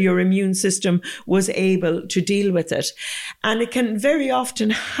immune system was able to deal with it. And it can very often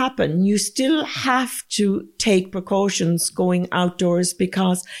happen. You still have to take precautions going outdoors,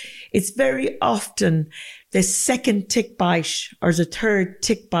 because it's very often the second tick bite or the third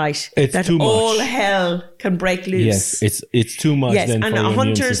tick bite that all hell can break loose. Yes, it's too much. Yes, then and for your immune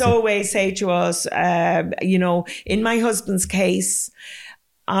hunters system. always say to us, in my husband's case,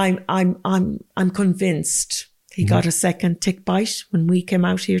 I'm convinced he got a second tick bite when we came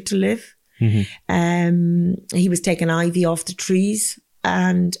out here to live. He was taking ivy off the trees,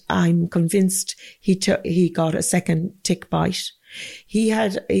 and I'm convinced he got a second tick bite. He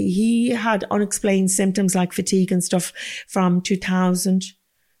had unexplained symptoms like fatigue and stuff from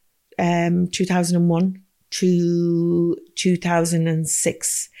 2001 to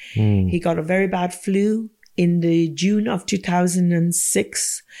 2006. He got a very bad flu in the June of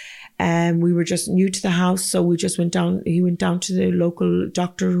 2006. We were just new to the house, so we just went down. He went down to the local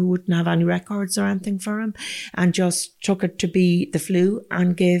doctor who wouldn't have any records or anything for him, and just took it to be the flu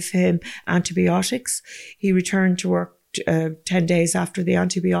and gave him antibiotics. He returned to work 10 days after the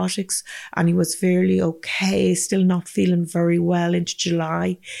antibiotics, and he was fairly okay, still not feeling very well into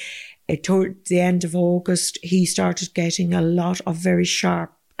July. Toward the end of August, he started getting a lot of very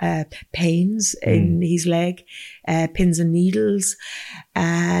sharp pains in his leg, pins and needles,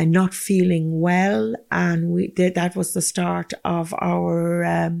 not feeling well. And that was the start of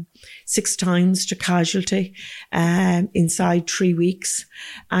our 6 times to casualty inside 3 weeks.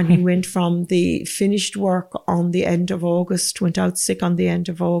 And he went from the finished work on the end of August, went out sick on the end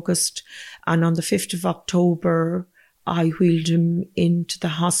of August. And on the 5th of October, I wheeled him into the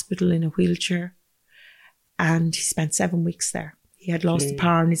hospital in a wheelchair. And he spent 7 weeks there. He had lost the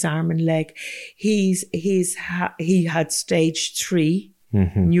power in his arm and leg. He had stage 3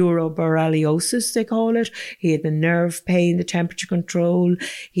 neuroborreliosis, they call it. He had the nerve pain, the temperature control.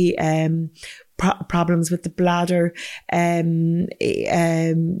 He problems with the bladder.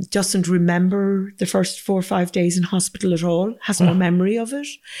 Doesn't remember the first 4 or 5 days in hospital at all. Has no memory of it.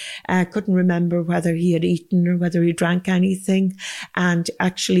 Couldn't remember whether he had eaten or whether he drank anything. And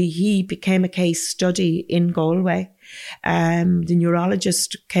actually, he became a case study in Galway. The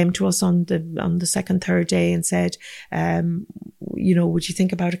neurologist came to us on the second, third day and said, would you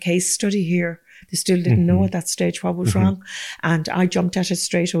think about a case study here? They still didn't know at that stage what was wrong. And I jumped at it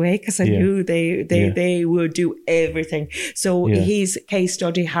straight away because I knew they would do everything. So his case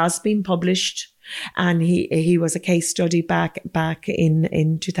study has been published. And he was a case study back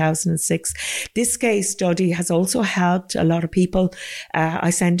in 2006. This case study has also helped a lot of people. I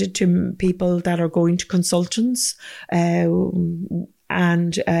send it to people that are going to consultants,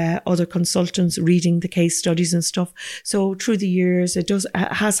 and other consultants reading the case studies and stuff. So through the years, it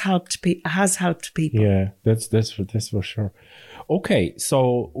has helped people. Yeah, that's for sure. Okay,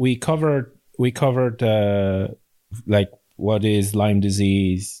 so we covered like what is Lyme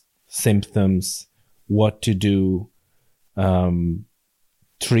disease, symptoms, what to do,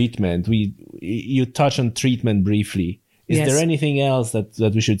 treatment. You touched on treatment briefly. Is there anything else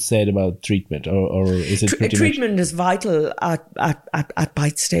that we should say about treatment, or is it pretty treatment is vital at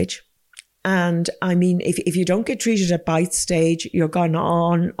bite stage? And I mean, if you don't get treated at bite stage, you're gone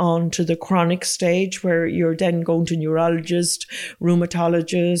on to the chronic stage where you're then going to neurologist,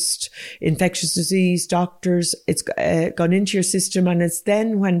 rheumatologist, infectious disease doctors. It's gone into your system, and it's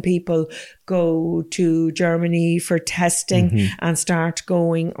then when people go to Germany for testing and start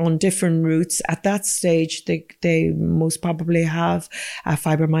going on different routes. At that stage, they most probably have a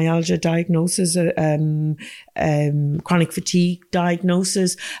fibromyalgia diagnosis, chronic fatigue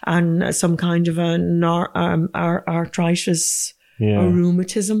diagnosis, and some kind of an arthritis or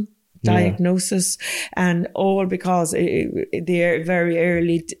rheumatism diagnosis, and all because the very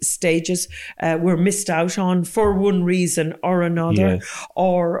early stages were missed out on for one reason or another,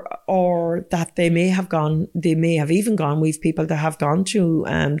 or that they may have even gone. We've people that have gone to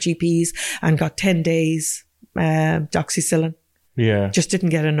GPs and got 10 days doxycycline. Yeah, just didn't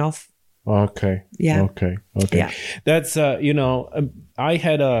get enough. Okay. Yeah. Okay. Yeah. That's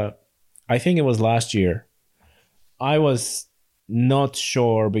I think it was last year. I was not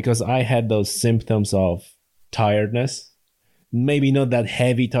sure because I had those symptoms of tiredness. Maybe not that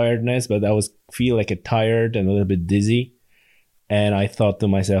heavy tiredness, but I feel like tired and a little bit dizzy. And I thought to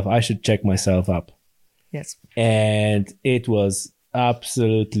myself, I should check myself up. Yes. And it was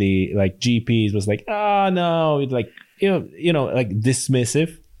absolutely like GPs was like, no, it's like, like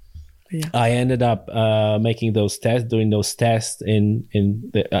dismissive. Yeah. I ended up doing those tests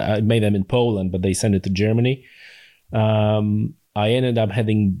I made them in Poland, but they sent it to Germany. I ended up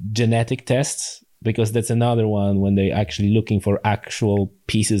having genetic tests because that's another one when they actually looking for actual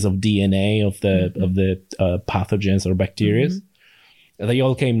pieces of DNA of the pathogens or bacteria. They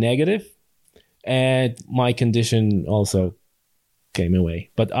all came negative, and my condition also came away.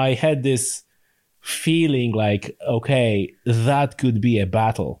 But I had this feeling like, okay, that could be a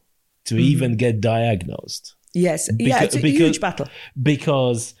battle to even get diagnosed. Yes. It's a huge battle.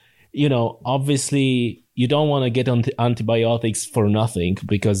 Because, obviously you don't want to get on antibiotics for nothing,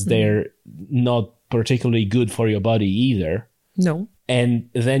 because they're not particularly good for your body either. No. And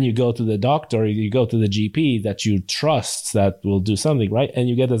then you go to the doctor, you go to the GP that you trust that will do something, right? And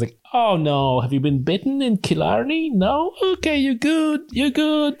you get this like, oh no, have you been bitten in Killarney? No? Okay, you're good.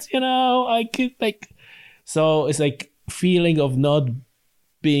 I could so it's like feeling of not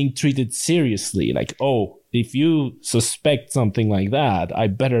being treated seriously. Like, oh, if you suspect something like that, I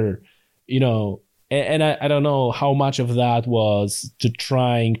better, and I don't know how much of that was to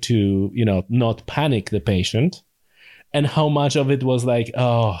trying to, not panic the patient, and how much of it was like,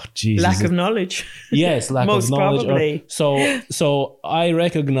 oh, Jesus. Lack of knowledge. Yes, lack of knowledge. Probably. So I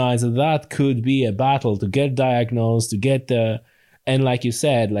recognize that could be a battle to get diagnosed, to get and like you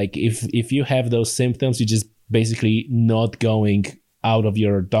said, like if you have those symptoms, you just basically not going out of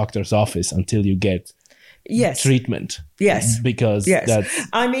your doctor's office until you get treatment. Yes. Because that's...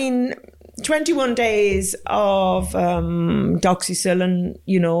 21 days of doxycycline,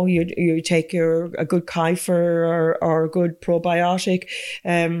 you take a good Kefir or a good probiotic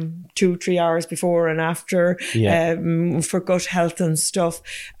 2-3 hours before and after for gut health and stuff.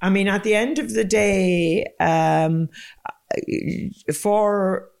 At the end of the day,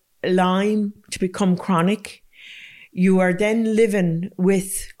 for Lyme to become chronic, you are then living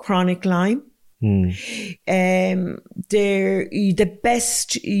with chronic Lyme. The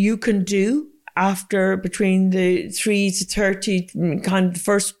best you can do after between the 3 to 30, kind of the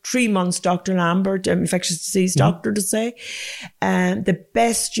first 3 months, Dr. Lambert, infectious disease doctor to say, the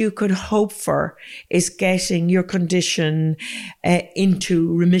best you could hope for is getting your condition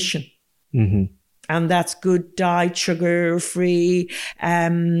into remission. And that's good diet, sugar-free,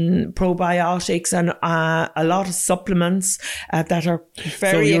 probiotics, and a lot of supplements that are very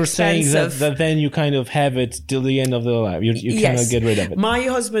expensive. So you're saying that then you kind of have it till the end of the life. You cannot get rid of it. My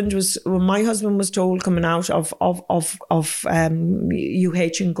husband was told coming out of UH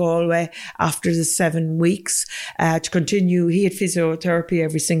in Galway after the 7 weeks to continue. He had physiotherapy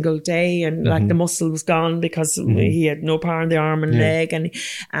every single day, and like the muscle was gone because he had no power in the arm and leg,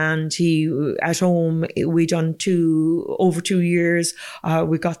 and he at home. We done over 2 years.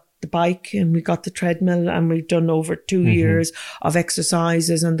 We got the bike and we got the treadmill, and we've done over 2 years of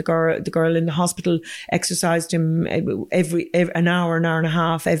exercises. And the girl in the hospital exercised him every an hour and a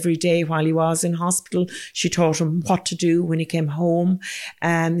half every day while he was in hospital. She taught him what to do when he came home.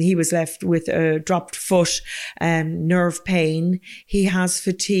 He was left with a dropped foot, nerve pain. He has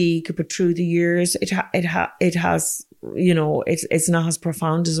fatigue, but through the years, it has. It's not as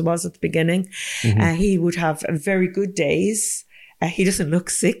profound as it was at the beginning. He would have very good days. He doesn't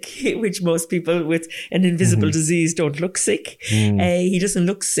look sick, which most people with an invisible disease don't look sick. He doesn't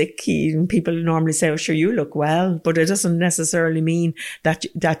look sick. People normally say, "Oh, sure, you look well," but it doesn't necessarily mean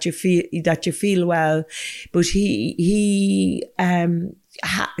that you feel well. But he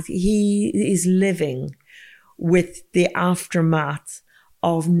is living with the aftermath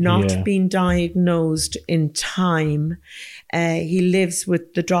of not being diagnosed in time. He lives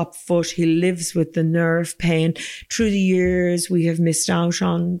with the dropped foot. He lives with the nerve pain. Through the years, we have missed out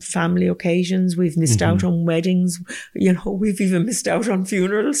on family occasions. We've missed out on weddings. We've even missed out on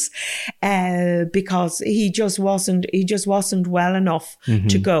funerals, because he just wasn't well enough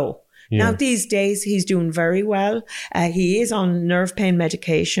to go. Now, these days, he's doing very well. He is on nerve pain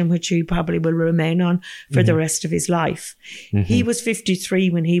medication, which he probably will remain on for the rest of his life. He was 53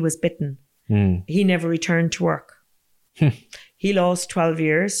 when he was bitten. He never returned to work. He lost 12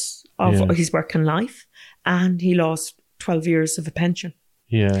 years of his working life, and he lost 12 years of a pension.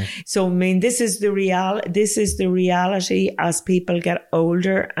 Yeah. So, this is the reality as people get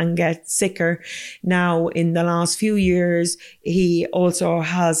older and get sicker. Now, in the last few years, he also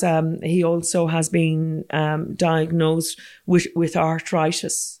has been diagnosed with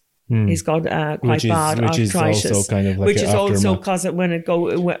arthritis. He's got quite bad arthritis, which is also kind of like which is also because when it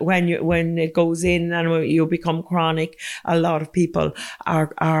goes in and you become chronic, a lot of people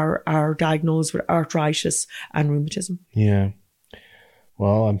are diagnosed with arthritis and rheumatism. Yeah.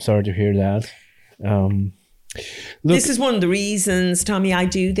 Well, I'm sorry to hear that. This is one of the reasons, Tommy, I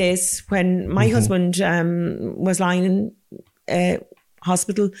do this. When my husband was lying in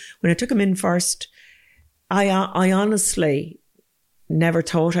hospital, when I took him in first, I honestly never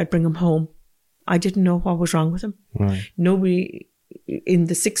thought I'd bring him home. I didn't know what was wrong with him. Right. Nobody, in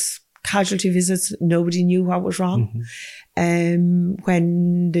the 6 casualty visits, nobody knew what was wrong.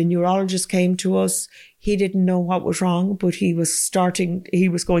 When the neurologist came to us, he didn't know what was wrong, but he was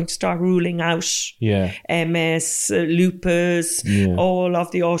going to start ruling out MS, lupus, all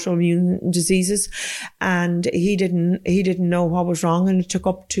of the autoimmune diseases. And he didn't know what was wrong. And it took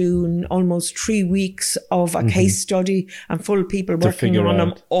up to almost 3 weeks of a case study and full people working on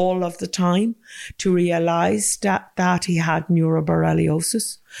him all of the time to realize that he had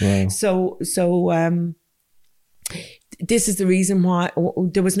neuroborreliosis. Wow. So this is the reason why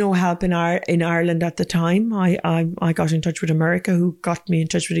there was no help in Ireland at the time. I got in touch with America, who got me in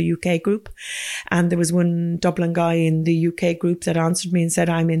touch with a UK group. And there was one Dublin guy in the UK group that answered me and said,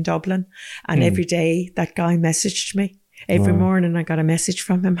 I'm in Dublin. And every day that guy messaged me. Every morning I got a message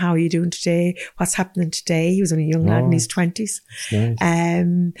from him. How are you doing today? What's happening today? He was only a young lad in his 20s. Nice.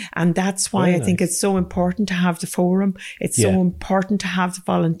 And that's why I think it's so important to have the forum. It's so important to have the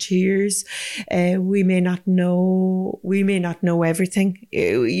volunteers. We may not know everything,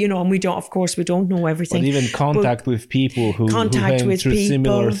 and we don't know everything. But even contact with people who went through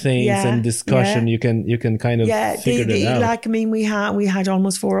similar things and discussion, you can kind of figure it out. Like, I mean, we had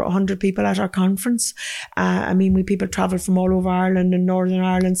almost 400 people at our conference. People travelled from all over Ireland and Northern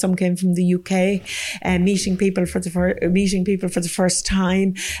Ireland. Some came from the UK, meeting people for the first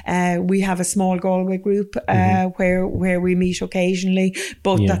time. We have a small Galway group where we meet occasionally,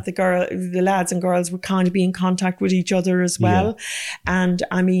 but that the lads and girls would kind of be in contact with each other as well. And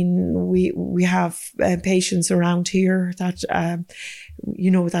I mean, we have patients around here that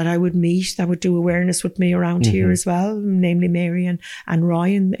that I would meet, that would do awareness with me around here as well, namely Mary and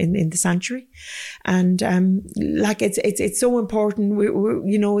Roy in the sanctuary. And it's so important.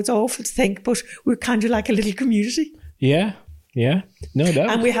 We're it's awful to think, but we're kind of like a little community. Yeah, no doubt.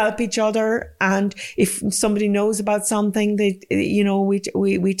 And we help each other. And if somebody knows about something,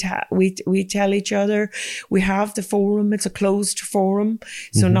 we tell each other. We have the forum. It's a closed forum,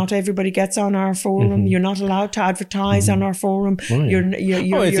 so not everybody gets on our forum. You're not allowed to advertise on our forum.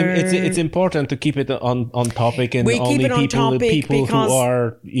 It's important to keep it on topic, and only people who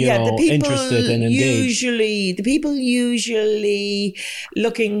are interested and engaged. The people usually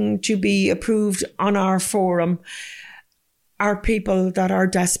looking to be approved on our forum are people that are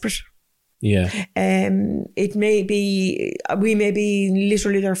desperate. Yeah. It may be, we may be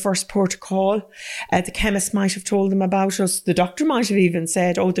literally their first port of call. The chemist might have told them about us. The doctor might have even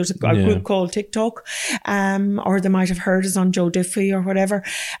said, oh, there's a group called TikTok. Or they might have heard us on Joe Diffie or whatever,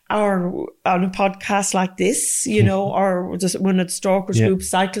 or on a podcast like this, or just one of the stalkers groups,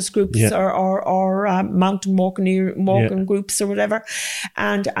 cyclist groups, or mountain walking groups or whatever.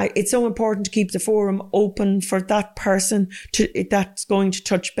 And it's so important to keep the forum open for that person that's going to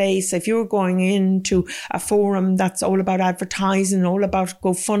touch base. If you're going into a forum that's all about advertising, all about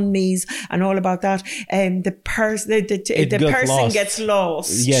GoFundMe's and all about that, the person gets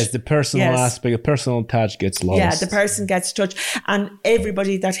lost. Yes, the personal aspect, the personal touch gets lost. Yeah, the person gets touched, and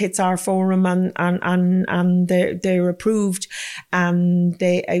everybody that hits our forum and they're approved, and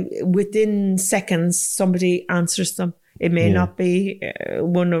they within seconds somebody answers them. It may not be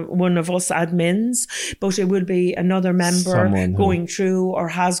one of us admins, but it will be another member going through, or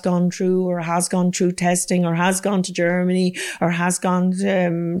has gone through testing, or has gone to Germany, or has gone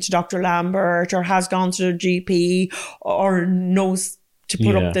to Dr. Lambert, or has gone to the GP, or knows to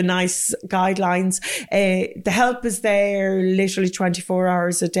put up the nice guidelines. The help is there literally 24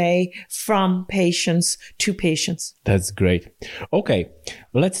 hours a day, from patients to patients. That's great. Okay,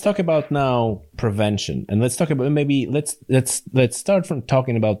 let's talk about now prevention, and let's talk about let's start from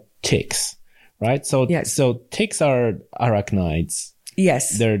talking about ticks, right? So ticks are arachnids.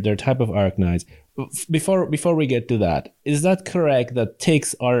 Yes, they're type of arachnids. Before we get to that, is that correct that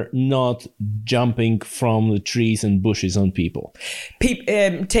ticks are not jumping from the trees and bushes on people?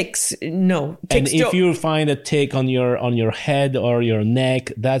 Ticks, no. Ticks, and if you find a tick on your head or your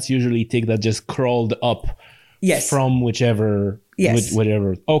neck, that's usually a tick that just crawled up from whichever. Yes.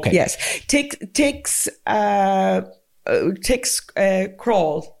 Whatever. Okay. Yes. Ticks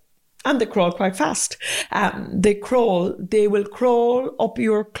crawl. And they crawl quite fast. They will crawl up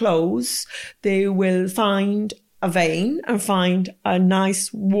your clothes. They will find a vein and find a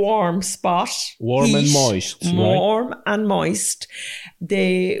nice warm spot. Warm and moist.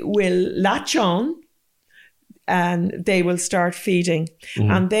 They will latch on and they will start feeding.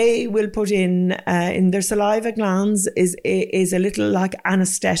 And they will put in their saliva glands is a little like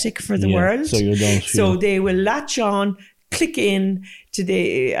anesthetic for the world. So you don't feel. So they will latch on, click in to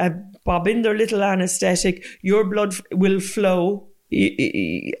the bob in their little anesthetic. Your blood will flow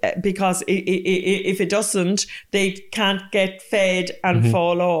because if it doesn't, they can't get fed and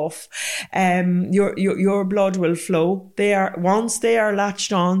fall off. Your blood will flow. Once they are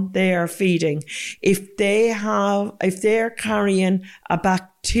latched on, they are feeding. If they're carrying a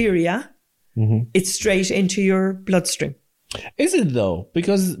bacteria, it's straight into your bloodstream. Is it though?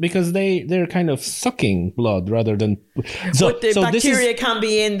 Because they're kind of sucking blood rather than. But the bacteria can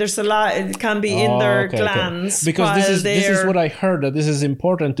be in their saliva, it can be in their glands. Okay. Because this is what I heard, that this is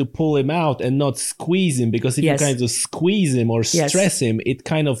important to pull him out and not squeeze him, because if you kind of squeeze him or stress him, it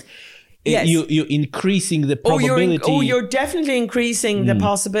kind of. You're increasing the probability. You're definitely increasing the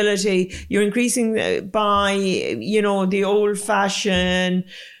possibility. You're increasing by, the old-fashioned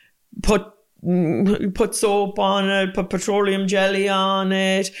put soap on it, put petroleum jelly on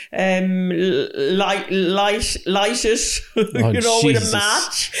it, light it, with a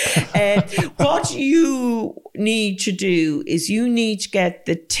match. What you need to do is you need to get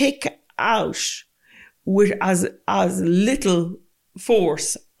the tick out with as little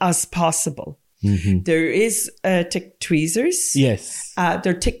force as possible. There is tick tweezers. Yes.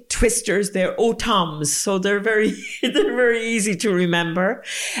 They're tick twisters. They're OTOMs, so they're very easy to remember.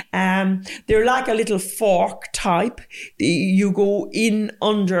 They're like a little fork type. You go in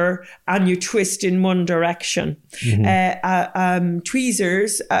under and you twist in one direction.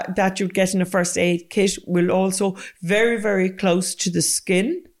 Tweezers that you get in a first aid kit will also very, very close to the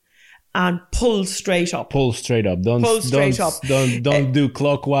skin. And pull straight up. Don't do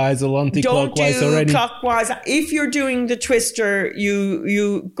clockwise or anti-clockwise Don't do already. Clockwise. If you're doing the twister,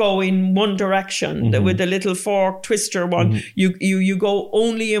 you go in one direction. With the little fork twister one. You go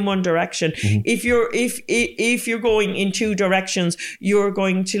only in one direction. If you're going in two directions, you're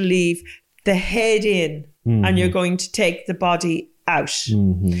going to leave the head in, and you're going to take the body out.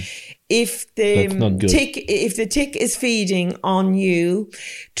 If the tick is feeding on you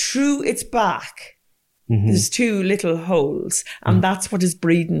through its back, there's two little holes, and that's what is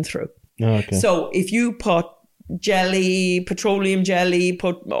breathing through. Okay. So if you put jelly, petroleum jelly,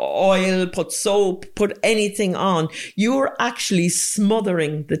 put oil, put soap, put anything on, you're actually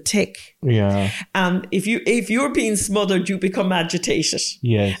smothering the tick. Yeah. And if you're being smothered, you become agitated.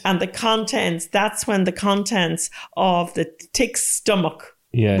 Yes. And that's when the contents of the tick's stomach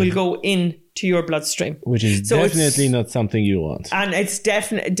will go into your bloodstream, which is definitely not something you want. And it's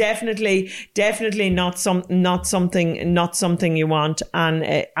definitely not something you want.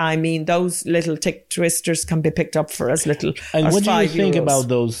 And I mean, those little tick twisters can be picked up for as little and as €5. And what do you think about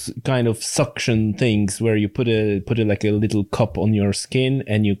those kind of suction things where you put like a little cup on your skin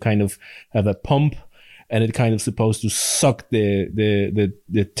and you kind of have a pump? And it kind of supposed to suck the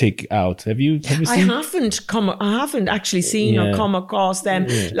tick out. Have you seen? I haven't actually seen or come across them.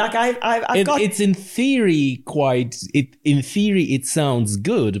 Yeah. Like it's in theory in theory it sounds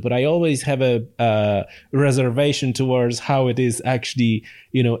good, but I always have a reservation towards how it is actually,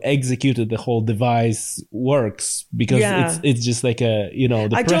 executed. The whole device works because it's just like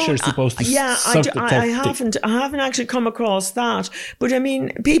the pressure is supposed to suck the tick. I haven't actually come across that, but I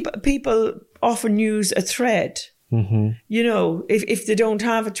mean, people often use a thread. If they don't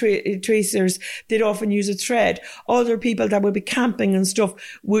have tweezers, they'd often use a thread. Other people that would be camping and stuff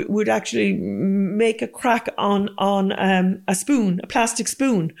would actually make a crack on a spoon, a plastic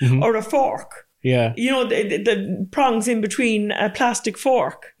spoon, or a fork. Yeah. The prongs in between a plastic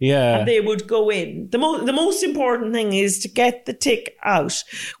fork. Yeah. And they would go in. The most important thing is to get the tick out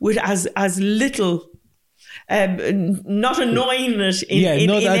with as little. Not annoying it in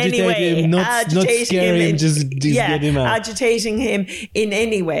any way. Not scaring him, just get him out. Agitating him in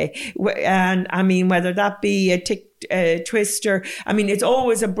any way. And I mean, whether that be a tick twister, I mean, it's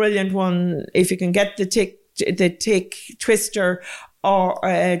always a brilliant one if you can get the tick twister or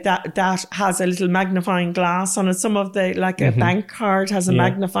that has a little magnifying glass on it. Some of a bank card has a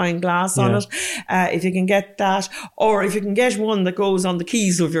magnifying glass on it. If you can get that, or if you can get one that goes on the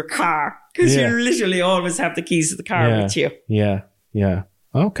keys of your car, because you literally always have the keys of the car with you. Yeah.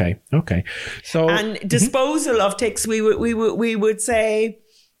 Okay. So and disposal of ticks, we would say,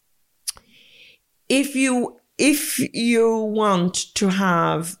 if you want to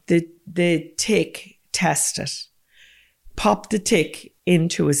have the tick tested, pop the tick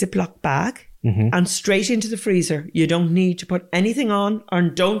into a Ziploc bag and straight into the freezer. You don't need to put anything on, or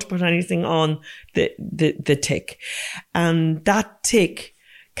don't put anything on the tick. And that tick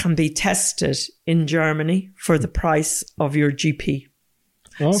can be tested in Germany for the price of your GP.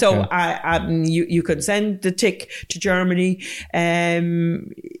 Okay. So you can send the tick to Germany,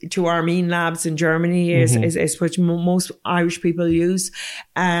 to Armine Labs in Germany is which most Irish people use.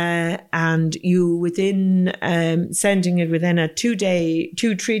 And you within sending it within a 3 day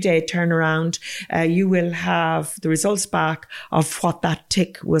turnaround, you will have the results back of what that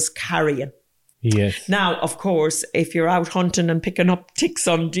tick was carrying. Yes. Now, of course, if you're out hunting and picking up ticks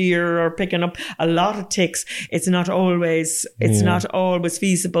on deer or picking up a lot of ticks, it's not always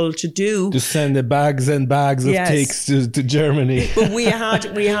feasible to do. To send the bags and bags of ticks to Germany. But we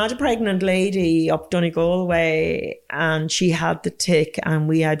had a pregnant lady up Donegal way, and she had the tick, and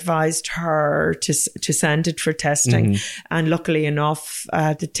we advised her to send it for testing. And luckily enough,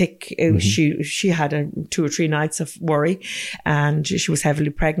 the tick, she had 2 or 3 nights of worry, and she was heavily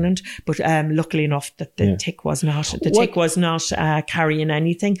pregnant. But luckily enough that the tick was not carrying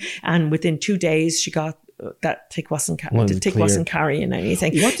anything, and within 2 days she got that tick wasn't carrying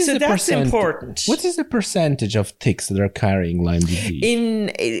anything. So that's important. What is the percentage of ticks that are carrying Lyme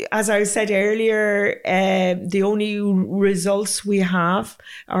disease? As I said earlier, the only results we have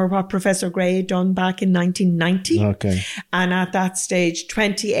are what Professor Gray done back in 1990. Okay. And at that stage,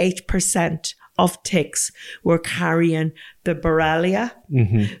 28% of ticks were carrying the Borrelia,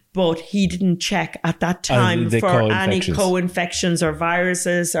 but he didn't check at that time for any co-infections or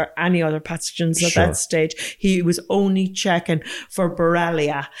viruses or any other pathogens at that stage. He was only checking for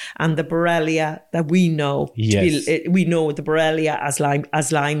Borrelia, and the Borrelia that we know, we know the Borrelia as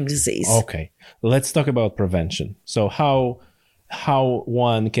Lyme disease. Okay, let's talk about prevention. So how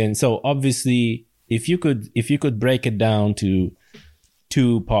one can, so obviously if you could break it down to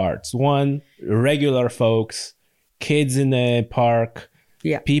 2 parts. One, regular folks, kids in the park,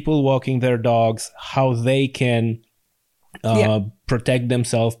 people walking their dogs, how they can protect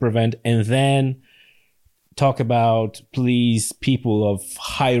themselves, prevent, and then talk about, please, people of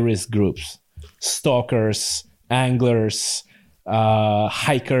high-risk groups, stalkers, anglers,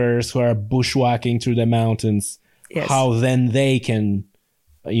 hikers who are bushwhacking through the mountains, how then they can,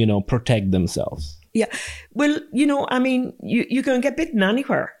 protect themselves. Yeah. Well, I mean, you can get bitten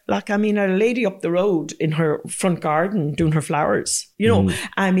anywhere. Like, I mean, a lady up the road in her front garden doing her flowers,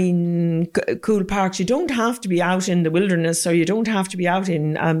 I mean, cool parks, you don't have to be out in the wilderness, or you don't have to be out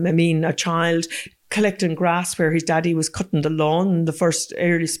in, a child collecting grass where his daddy was cutting the lawn in the first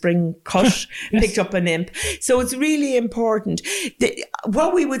early spring cut, picked up an imp. So it's really important.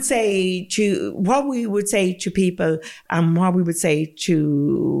 What we would say to people, and what we would say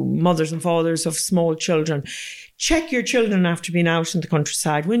to mothers and fathers of small children, check your children after being out in the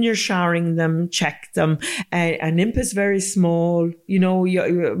countryside. When you're showering them, check them. An imp is very small.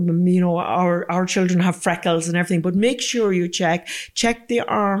 Our children have freckles and everything, but make sure you check the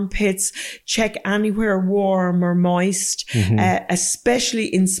armpits, check anywhere warm or moist, especially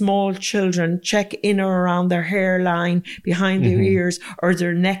in small children. Check in or around their hairline, behind their ears or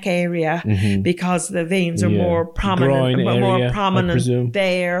their neck area, because the veins are more prominent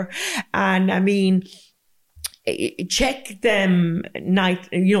there. And I mean, check them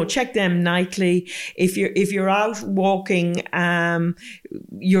nightly. If you're out walking,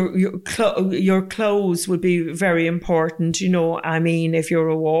 your clothes would be very important. I mean, if you're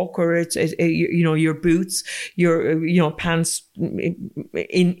a walker, it's your boots, your pants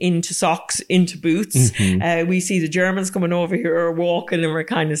into socks, into boots. We see the Germans coming over here walking, and we're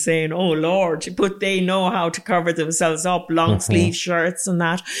kind of saying, "Oh Lord," but they know how to cover themselves up, long sleeve shirts and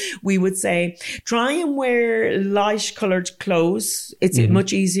that. We would say, try and wear light coloured clothes. It's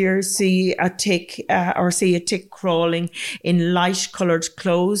much easier see a tick crawling in light coloured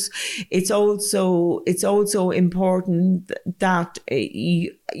clothes. It's also important that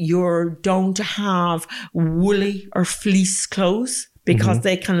you don't have woolly or fleece clothes, because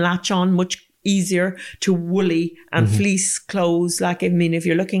they can latch on much easier to woolly and fleece clothes. Like, I mean, if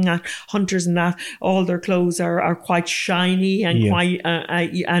you're looking at hunters and that, all their clothes are quite shiny and quite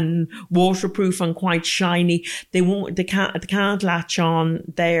and waterproof and quite shiny. They can't latch on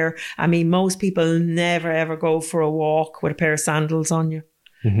there. I mean, most people never ever go for a walk with a pair of sandals on you.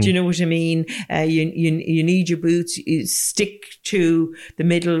 Do you know what I mean? You need your boots. You stick to the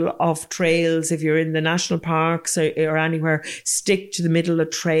middle of trails. If you're in the national parks or anywhere, stick to the middle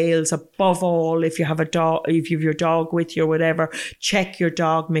of trails. Above all, if you have your dog with you or whatever, check your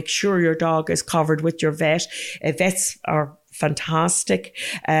dog. Make sure your dog is covered with your vet. Vets are fantastic,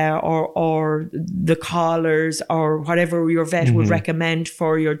 or the collars or whatever your vet would recommend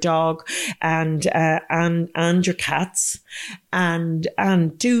for your dog and your cats, and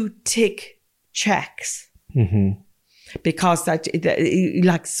do tick checks. because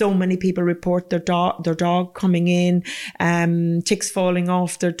like so many people report their dog coming in, ticks falling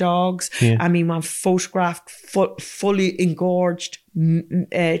off their dogs. Yeah. I mean, I've photographed fully engorged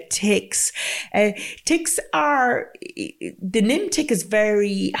ticks. Ticks are, the nymph tick is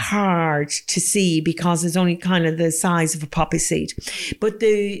very hard to see because it's only kind of the size of a poppy seed. But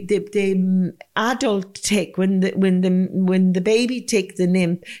the adult tick, when the baby tick, the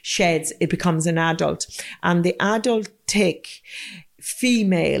nymph sheds, it becomes an adult. And the adult tick,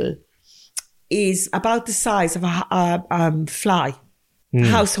 female, is about the size of a fly, a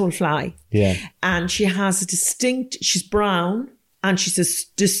household fly. Yeah. And she has she's brown, and she's a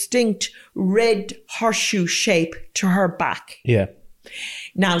distinct red horseshoe shape to her back. Yeah.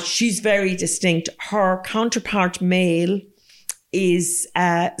 Now, she's very distinct. Her counterpart male is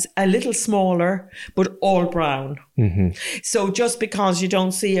a little smaller, but all brown. Mm-hmm. So just because you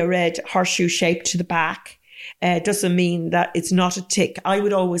don't see a red horseshoe shape to the back, doesn't mean that it's not a tick. I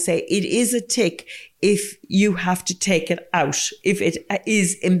would always say it is a tick if you have to take it out, if it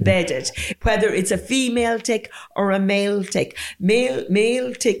is embedded, whether it's a female tick or a male tick.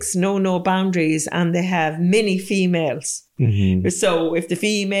 Male ticks know no boundaries, and they have many females. Mm-hmm. So if the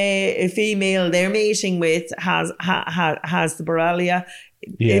female they're mating with has the Borrelia,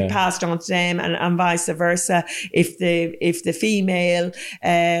 it passed on to them, and vice versa. If the female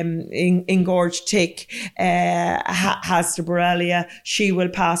engorged tick has the Borrelia, she will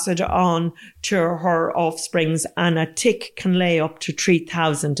pass it on to her offsprings, and a tick can lay up to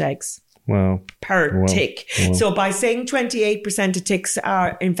 3,000 eggs. Wow. Per tick. Wow. So by saying 28% of ticks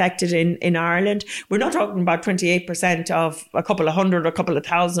are infected in Ireland, we're not talking about 28% of a couple of hundred, a couple of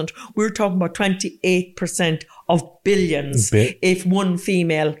thousand. We're talking about 28% of billions if one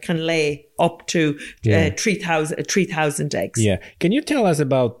female can lay up to 3,000 eggs. Yeah. Can you tell us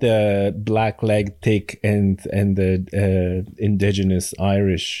about the black-legged tick and the indigenous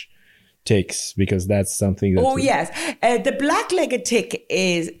Irish ticks, because that's something that... Oh, yes. The black-legged tick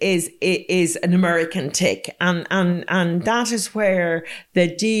is an American tick, and that is where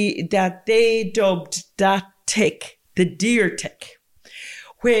that they dubbed that tick the deer tick,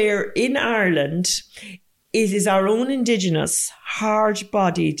 where in Ireland it is our own indigenous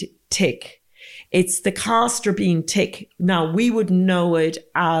hard-bodied tick. It's the castor bean tick. Now, we would know it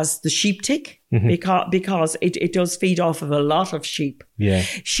as the sheep tick, because it does feed off of a lot of sheep. Yeah.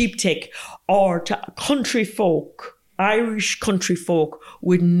 Sheep tick, or country folk, Irish country folk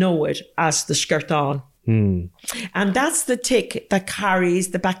would know it as the skirtan. And that's the tick that carries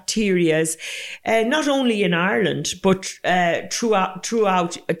the bacterias, not only in Ireland, but throughout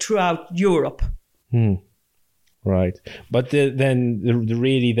Europe. Right. But then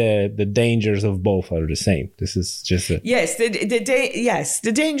really the dangers of both are the same. This is just a... Yes,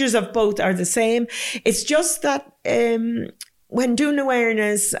 the dangers of both are the same. It's just that when doing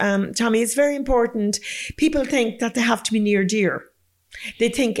awareness, Tommy, it's very important. People think that they have to be near deer. They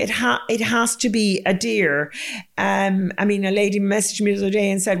think it has to be a deer. I mean, a lady messaged me the other day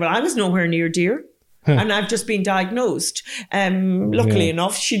and said, well, I was nowhere near deer. And I've just been diagnosed. Luckily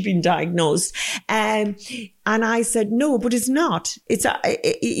enough, she'd been diagnosed. And I said, no, but it's not.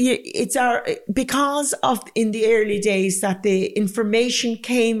 It's our, because of in the early days that the information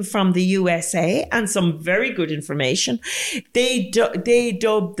came from the USA, and some very good information, they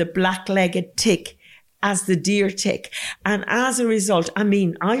dubbed the black-legged tick as the deer tick. And as a result, I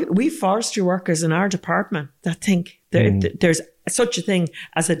mean, we forestry workers in our department that think there's such a thing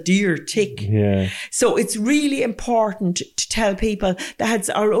as a deer tick. Yeah. So it's really important to tell people that it's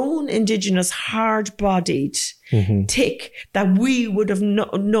our own indigenous hard-bodied tick that we would have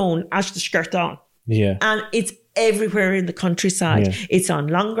known as the skirtan. Yeah. And it's everywhere in the countryside. Yeah. It's on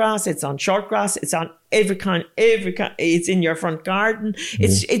long grass, it's on short grass, it's on every kind, it's in your front garden.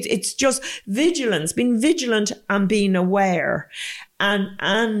 It's just vigilance, being vigilant and being aware.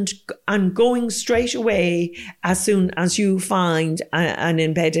 And going straight away as soon as you find an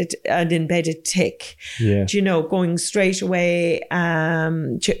embedded tick. Yeah. You know, going straight away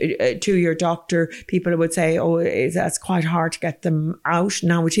to your doctor. People would say, oh, that's quite hard to get them out.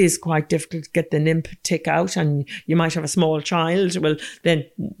 Now it is quite difficult to get the nymph tick out, and you might have a small child. Well, then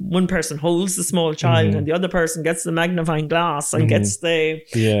one person holds the small child and the other person gets the magnifying glass and gets the,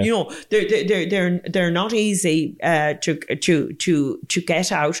 you know, they're not easy to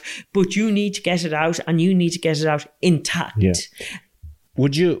get out, but you need to get it out, and you need to get it out intact. Yeah.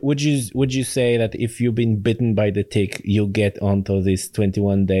 Would you say that if you've been bitten by the tick, you'll get onto this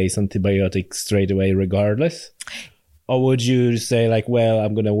 21 days antibiotic straight away regardless? Or would you say like, well,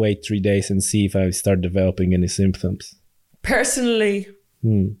 I'm going to wait 3 days and see if I start developing any symptoms? Personally,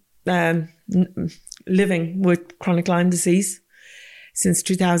 living with chronic Lyme disease since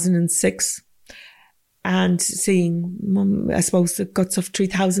 2006 and seeing, I suppose, the guts of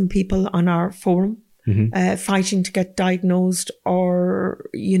 3,000 people on our forum fighting to get diagnosed or,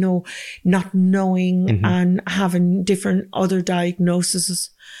 not knowing and having different other diagnoses.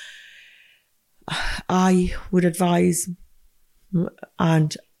 I would advise,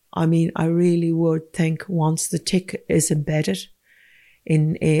 and I mean, I really would think once the tick is embedded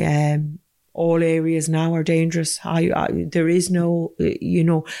in all areas now are dangerous. There is no,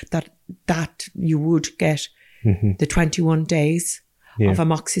 that you would get the 21 days of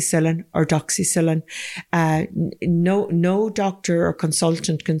amoxicillin or doxycycline. No doctor or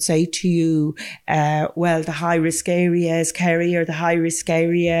consultant can say to you, well, the high risk area is Kerry or the high risk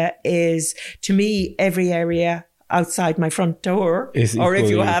area is, to me, every area outside my front door, or if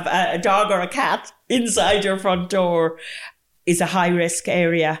you have a dog or a cat inside your front door, is a high risk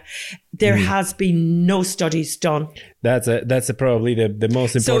area. There has been no studies done. That's probably the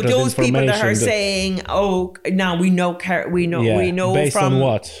most important. So those people that are that saying, "Oh, now we know," based from on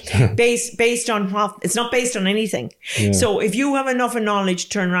what? based on what? It's not based on anything. Yeah. So if you have enough knowledge,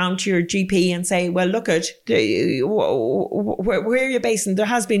 turn around to your GP and say, "Well, look at where are you basing?" There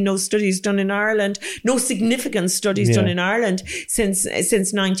has been no studies done in Ireland, no significant studies done in Ireland since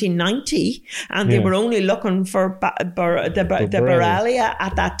 1990, and they were only looking for the Borrelia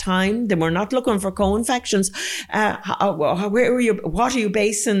at that time. They were not looking for co-infections. Where are you? What are you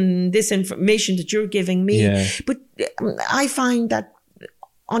basing this information that you're giving me? Yeah. But I find that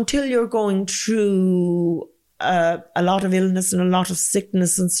until you're going through a lot of illness and a lot of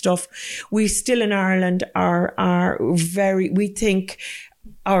sickness and stuff, we still in Ireland are very. We think.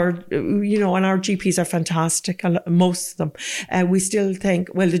 And our GPs are fantastic, most of them. We still think,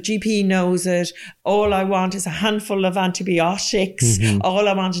 well, the GP knows it. All I want is a handful of antibiotics. All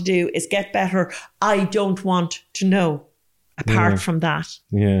I want to do is get better. I don't want to know apart from that.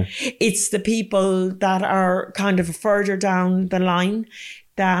 Yeah. It's the people that are kind of further down the line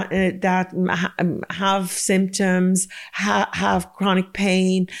that have symptoms, have chronic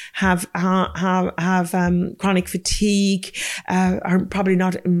pain, have chronic fatigue, are probably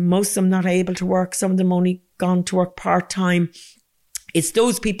not, most of them not able to work, some of them only gone to work part-time. It's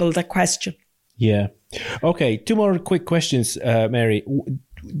those people that question. Yeah. Okay, 2 more quick questions, Mary.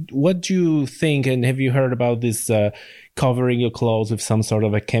 What do you think, and have you heard about this covering your clothes with some sort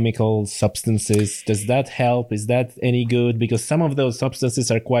of a chemical substances? Does that help? Is that any good? Because some of those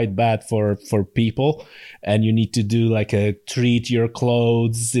substances are quite bad for people, and you need to do like treat your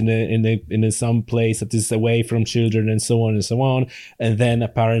clothes in some place that is away from children and so on and so on. And then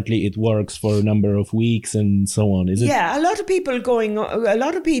apparently it works for a number of weeks and so on. Is it? Yeah, a lot of people,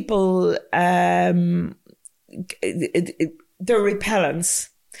 they're repellents.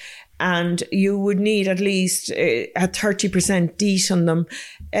 And you would need at least a 30% DEET on them.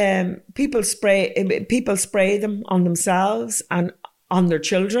 People spray them on themselves and on their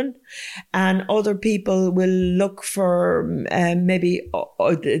children, and other people will look for maybe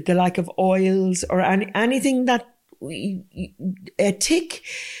the like of oils or anything that a tick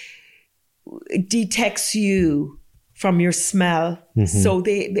detects you from your smell. So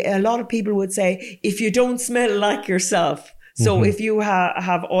a lot of people would say, if you don't smell like yourself. So if you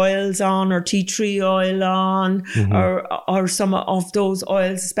have oils on or tea tree oil on or some of those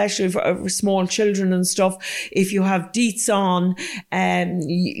oils, especially for small children and stuff, if you have DEETs on,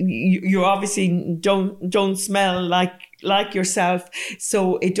 you obviously don't smell like yourself.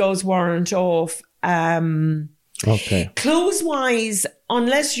 So it does warrant off. Okay. Clothes wise,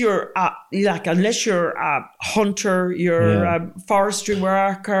 unless you're a hunter, you're a forestry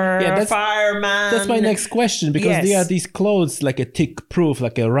worker, a fireman. That's my next question, because there are these clothes like a tick proof,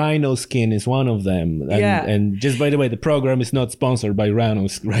 like a rhino skin is one of them. And just by the way, the program is not sponsored by rhino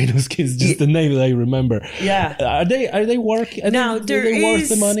skin. It's just the name that I remember. Yeah. Are they working? Now are they worth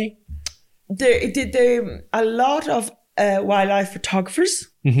the money? There a lot of wildlife photographers.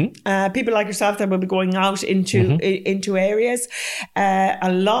 People like yourself that will be going out into areas.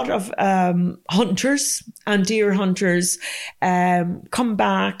 A lot of hunters and deer hunters come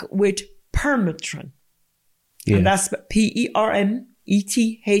back with permethrin. And that's PERMETHRIN.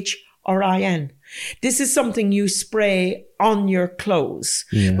 This is something you spray on your clothes.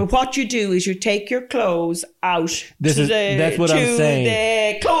 But what you do is you take your clothes out that's what I'm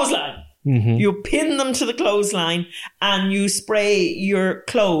saying. The clothesline. You pin them to the clothesline and you spray your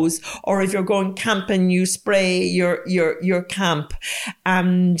clothes, or if you're going camping, you spray your camp.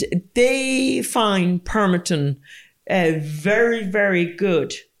 And they find permethrin very, very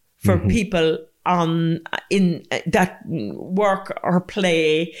good for people in that work or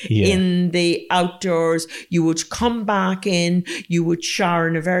play in the outdoors. You would come back in, you would shower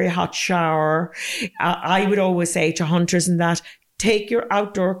in a very hot shower. I would always say to hunters and that, take your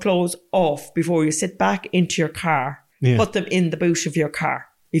outdoor clothes off before you sit back into your car. Put them in the boot of your car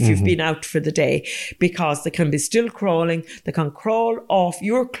if you've been out for the day, because they can be still crawling. They can crawl off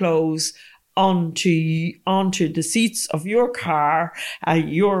your clothes onto the seats of your car.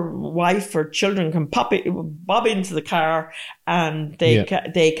 Your wife or children can bob into the car, and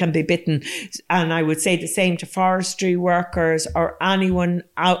they can be bitten. And I would say the same to forestry workers or anyone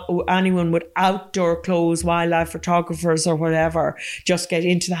with outdoor clothes, wildlife photographers or whatever. Just get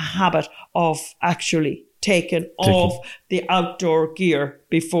into the habit of actually taking off the outdoor gear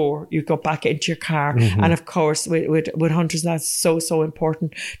before you go back into your car. And of course, with hunters, that's so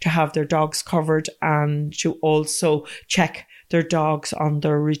important to have their dogs covered and to also check their dogs on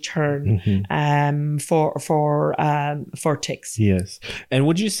their return for ticks. Yes. And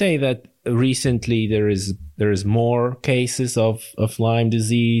would you say that recently there is more cases of Lyme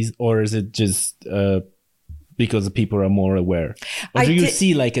disease, or is it just because people are more aware? Or do you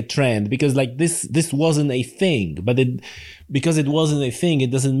see like a trend? Because like this wasn't a thing, but because it wasn't a thing, it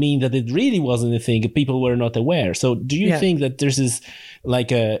doesn't mean that it really wasn't a thing. People were not aware. So do you think that there's this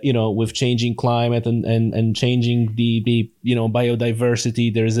like with changing climate and changing the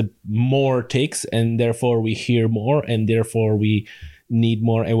biodiversity, there's more ticks and therefore we hear more and therefore we need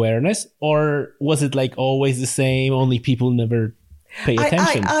more awareness? Or was it like always the same, only people never pay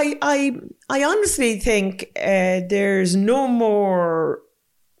attention? I honestly think there's no more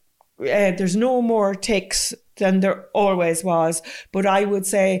ticks than there always was. But I would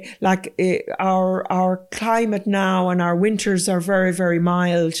say like our climate now and our winters are very, very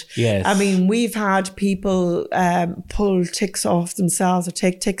mild. Yes. I mean, we've had people pull ticks off themselves or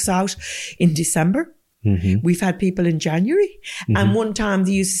take ticks out in December. We've had people in January. And one time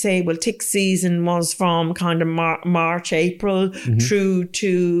they used to say, well, tick season was from kind of March, April through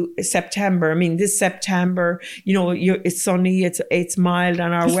to September. I mean, this September, it's sunny, it's mild,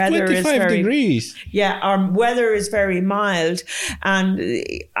 and our weather is 25 degrees. Yeah, our weather is very mild. And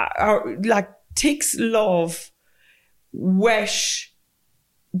ticks love wet,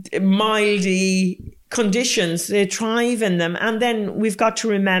 mildy conditions. They thrive in them. And then we've got to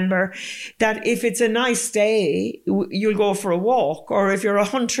remember that if it's a nice day, you'll go for a walk. Or if you're a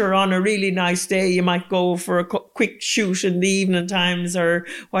hunter on a really nice day, you might go for a quick shoot in the evening times or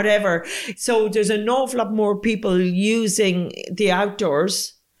whatever. So there's an awful lot more people using the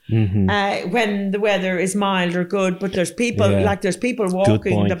outdoors when the weather is mild or good. But there's people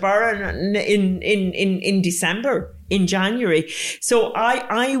walking the burn in December, in January. So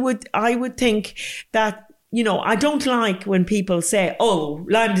I would think that, I don't like when people say, oh,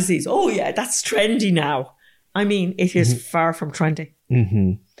 Lyme disease, oh yeah, that's trendy now. I mean, it is far from trendy.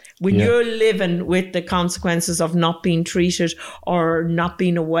 When you're living with the consequences of not being treated or not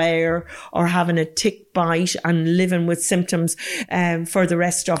being aware or having a tick bite and living with symptoms for the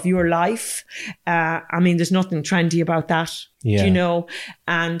rest of your life, I mean, there's nothing trendy about that,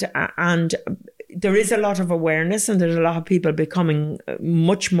 and there is a lot of awareness, and there's a lot of people becoming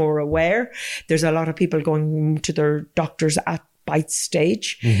much more aware. There's a lot of people going to their doctors at bite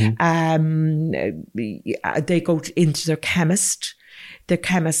stage. They go into their chemist. The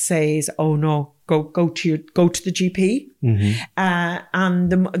chemist says, "Oh no, go to the GP." And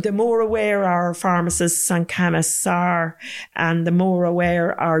the more aware our pharmacists and chemists are, and the more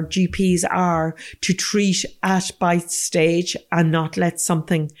aware our GPs are to treat at bite stage and not let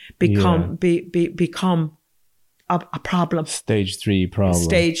something become a problem. Stage 3 problem.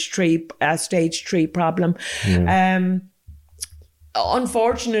 Stage three problem. Yeah.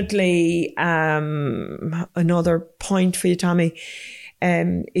 Unfortunately, another point for you, Tommy.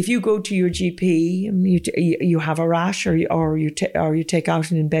 If you go to your GP, you have a rash or you take out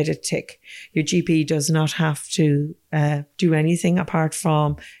an embedded tick, your GP does not have to do anything apart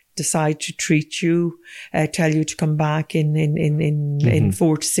from decide to treat you, tell you to come back in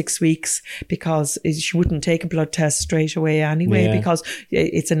 4 to 6 weeks, because she wouldn't take a blood test straight away anyway, because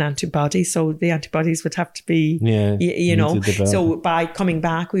it's an antibody. So the antibodies would have to be, so by coming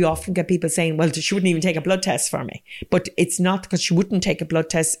back, we often get people saying, well, she wouldn't even take a blood test for me. But it's not because she wouldn't take a blood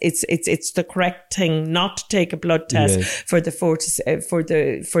test. It's the correct thing not to take a blood test for the 4 to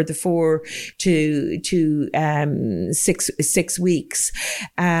 6 weeks.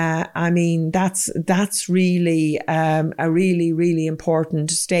 I mean, that's really a really, really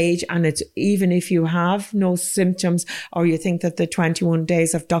important stage. And it's even if you have no symptoms or you think that the 21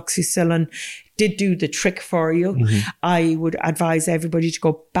 days of doxycycline did do the trick for you, I would advise everybody to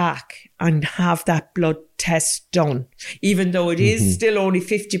go back and have that blood test done. Even though it is still only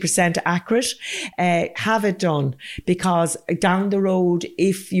 50% accurate, have it done, because down the road,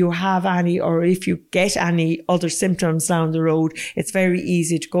 if you have any, or if you get any other symptoms down the road, it's very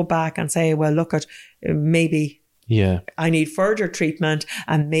easy to go back and say, well, look at maybe I need further treatment.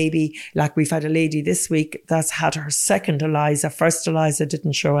 And maybe, like we've had a lady this week that's had her second ELISA. First ELISA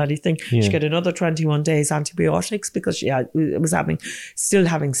didn't show anything. She got another 21 days antibiotics because she was still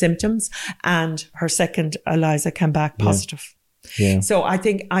having symptoms, and her second ELISA came back positive. So I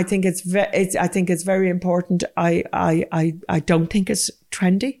think it's very important. I don't think it's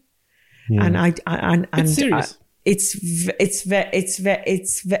trendy, and it's serious. It's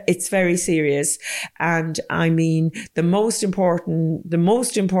very serious. And I mean, the most important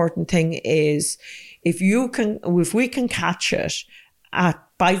thing is if we can catch it at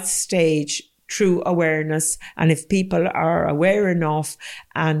bite stage through awareness, and if people are aware enough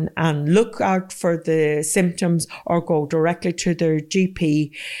and look out for the symptoms or go directly to their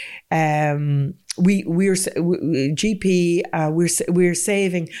GP, we're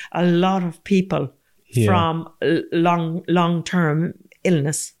saving a lot of people from long-term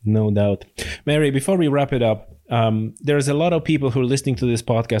illness. No doubt. Mary, before we wrap it up, there's a lot of people who are listening to this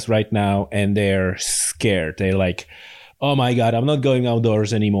podcast right now, and they're scared. They're like, oh my God, I'm not going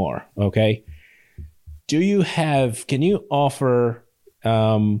outdoors anymore. Okay. Can you offer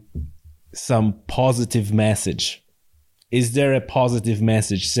some positive message? Is there a positive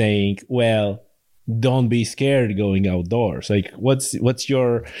message saying, well, don't be scared going outdoors? Like, what's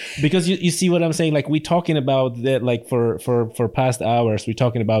your, because you see what I'm saying? Like, we're talking about that, like for past hours, we're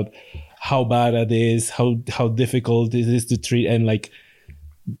talking about how bad it is, how difficult it is to treat. And like,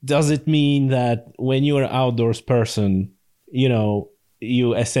 does it mean that when you're an outdoors person, you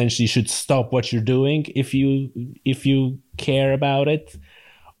essentially should stop what you're doing if you care about it?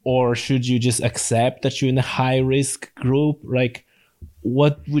 Or should you just accept that you're in a high risk group? Like,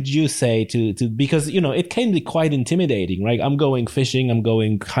 what would you say to because it can be quite intimidating, right? I'm going fishing, I'm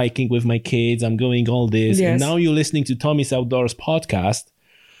going hiking with my kids, I'm going all this, and now you're listening to Tommy's Outdoors podcast,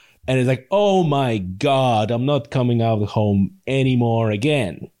 and it's like, oh my God, I'm not coming out of home anymore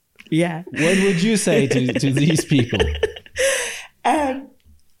again. What would you say to these people? I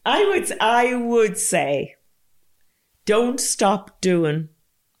would say, don't stop doing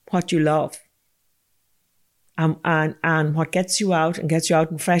what you love. And what gets you out and gets you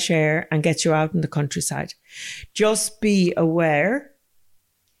out in fresh air and gets you out in the countryside. Just be aware.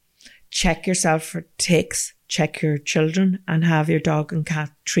 Check yourself for ticks. Check your children and have your dog and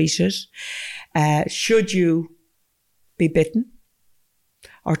cat treated. Should you be bitten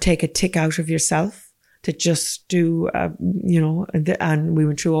or take a tick out of yourself to just do, and we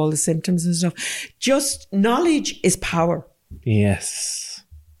went through all the symptoms and stuff. Just knowledge is power. Yes.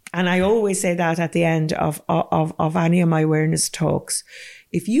 And I always say that at the end of any of my awareness talks.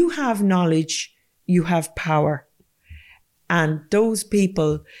 If you have knowledge, you have power. And those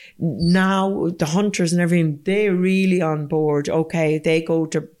people now, the hunters and everything, they're really on board. Okay, they go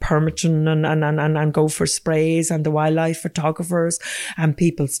to permitting and go for sprays, and the wildlife photographers, and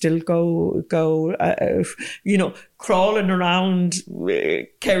people still go crawling around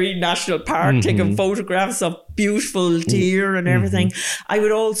Kerry National Park, taking photographs of beautiful deer and everything. I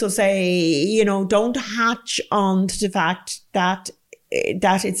would also say, don't hatch on to the fact that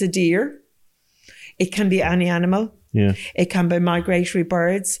it's a deer. It can be any animal. Yeah. It can be migratory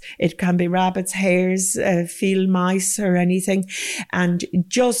birds. It can be rabbits, hares, field mice or anything. And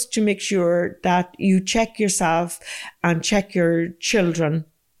just to make sure that you check yourself and check your children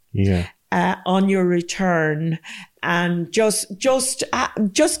on your return, and just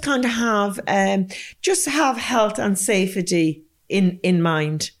kind of have health and safety in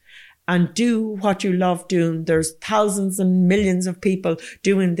mind. And do what you love doing. There's thousands and millions of people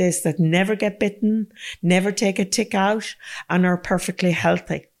doing this that never get bitten, never take a tick out, and are perfectly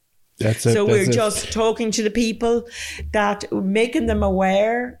healthy. So we're just talking to the people, that making them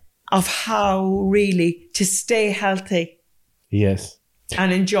aware of how really to stay healthy. Yes.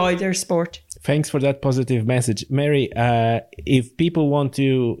 And enjoy their sport. Thanks for that positive message. Mary, if people want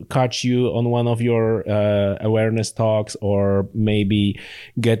to catch you on one of your awareness talks, or maybe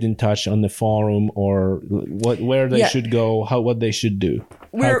get in touch on the forum, or where they should go, what they should do,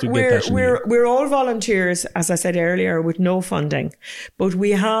 we're all volunteers, as I said earlier, with no funding, but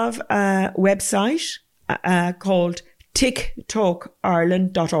we have a website called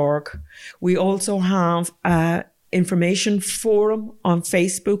ticktalkireland.org. We also have information forum on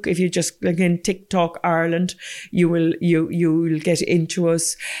Facebook. If you just look in TikTok Ireland, you will get into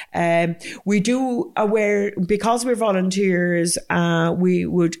us. We do because we're volunteers, we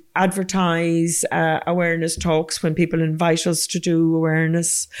would advertise awareness talks when people invite us to do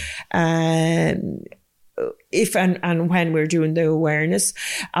awareness. If and when we're doing the awareness.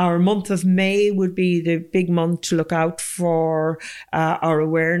 Our month of May would be the big month to look out for our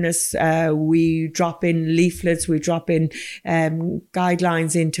awareness. We drop in leaflets, we drop in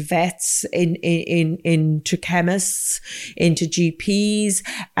guidelines into vets, into chemists, into GPs.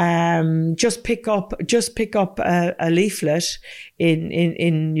 Just pick up a leaflet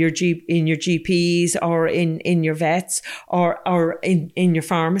in your GPs or in your vets or in your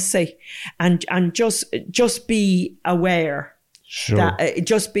pharmacy, and just be aware. Sure.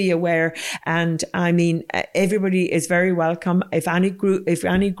 Just be aware. And I mean, everybody is very welcome. If any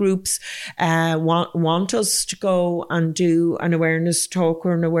groups want us to go and do an awareness talk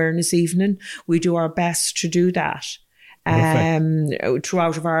or an awareness evening, we do our best to do that.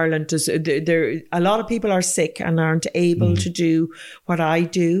 Throughout of Ireland, a lot of people are sick and aren't able to do what I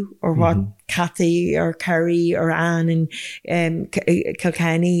do or what Kathy or Kerry or Anne in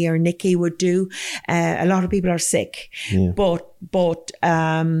Kilkenny or Nikki would do. A lot of people are sick, but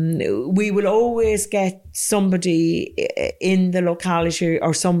we will always get somebody in the locality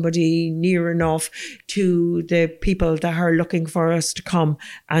or somebody near enough to the people that are looking for us to come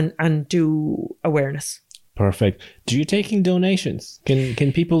and do awareness. Perfect. Do you take in donations?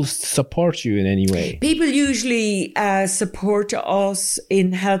 Can people support you in any way? People usually support us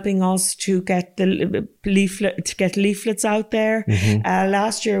in helping us to get the leaflets out there.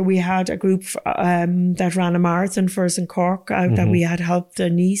 Last year we had a group that ran a marathon for us in Cork. That we had helped a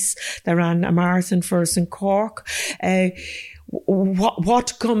niece that ran a marathon for us in Cork. What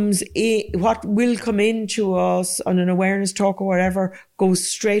will come into us on an awareness talk or whatever goes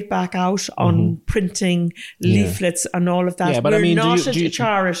straight back out on printing leaflets and all of that. Yeah, but we're not a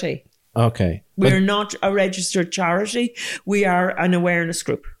charity. Okay. We're not a registered charity. We are an awareness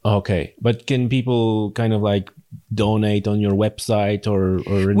group. Okay. But can people kind of like donate on your website or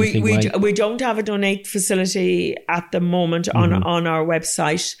anything we don't have a donate facility at the moment on our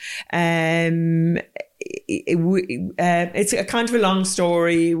website. It's a kind of a long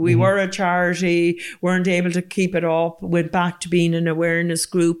story. We were a charity, weren't able to keep it up, went back to being an awareness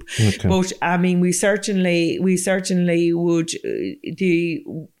group. Okay. But I mean, we certainly would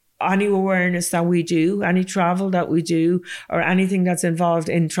any awareness that we do, any travel that we do, or anything that's involved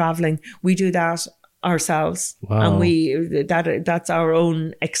in traveling, we do that ourselves. Wow. And that's our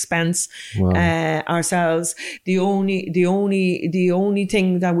own expense. Wow. Ourselves. The only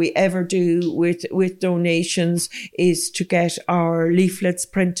thing that we ever do with donations is to get our leaflets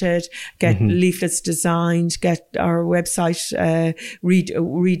printed, get leaflets designed, get our website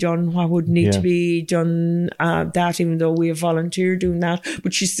redone what would need to be done. That even though we have volunteer doing that,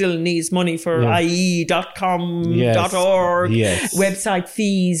 but she still needs money for ie.com.org website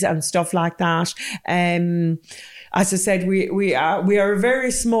fees and stuff like that. As I said, we are a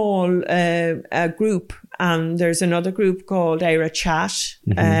very small group, and there's another group called Eire Chat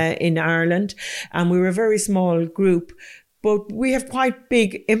in Ireland, and we're a very small group, but we have quite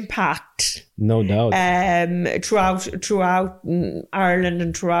big impact. No doubt. Throughout Ireland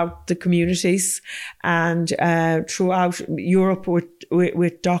and throughout the communities and throughout Europe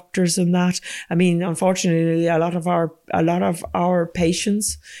with doctors and that. I mean, unfortunately, a lot of our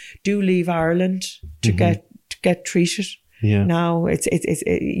patients do leave Ireland to get treated. Yeah. Now it's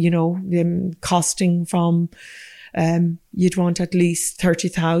costing from you'd want at least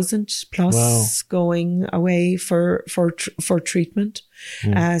 30,000 plus going away for treatment.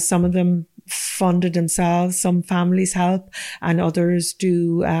 Some of them funded themselves, some families help, and others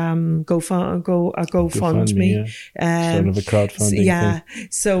do GoFundMe. Sort of a crowdfunding thing.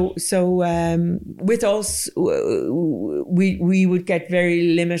 So with us, we would get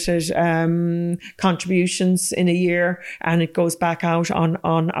very limited contributions in a year, and it goes back out on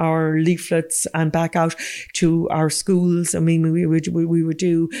our leaflets and back out to our schools. I mean, we would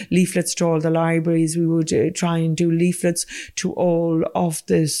do leaflets to all the libraries. We would try and do leaflets to all of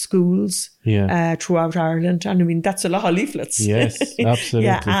the schools. Throughout Ireland. And I mean, that's a lot of leaflets. Yes,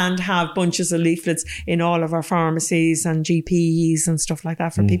 absolutely. And have bunches of leaflets in all of our pharmacies and GPs and stuff like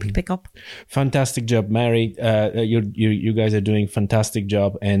that for people to pick up. Fantastic job, Mary. You guys are doing fantastic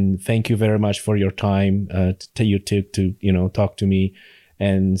job, and thank you very much for your time to talk to me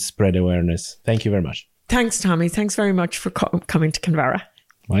and spread awareness. Thank you very much. Thanks, Tommy. Thanks very much for coming to Kinvara.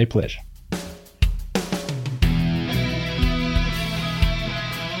 My pleasure.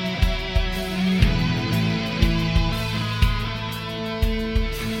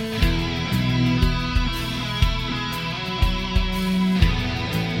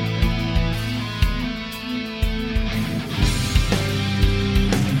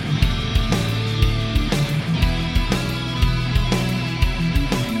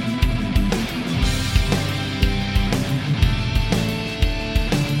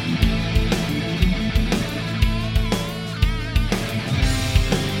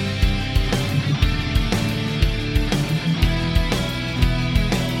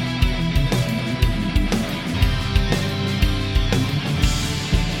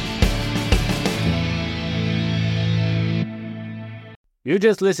 You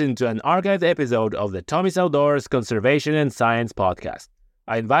just listened to an archived episode of the Tommy's Outdoors Conservation and Science podcast.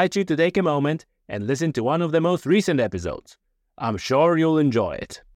 I invite you to take a moment and listen to one of the most recent episodes. I'm sure you'll enjoy it.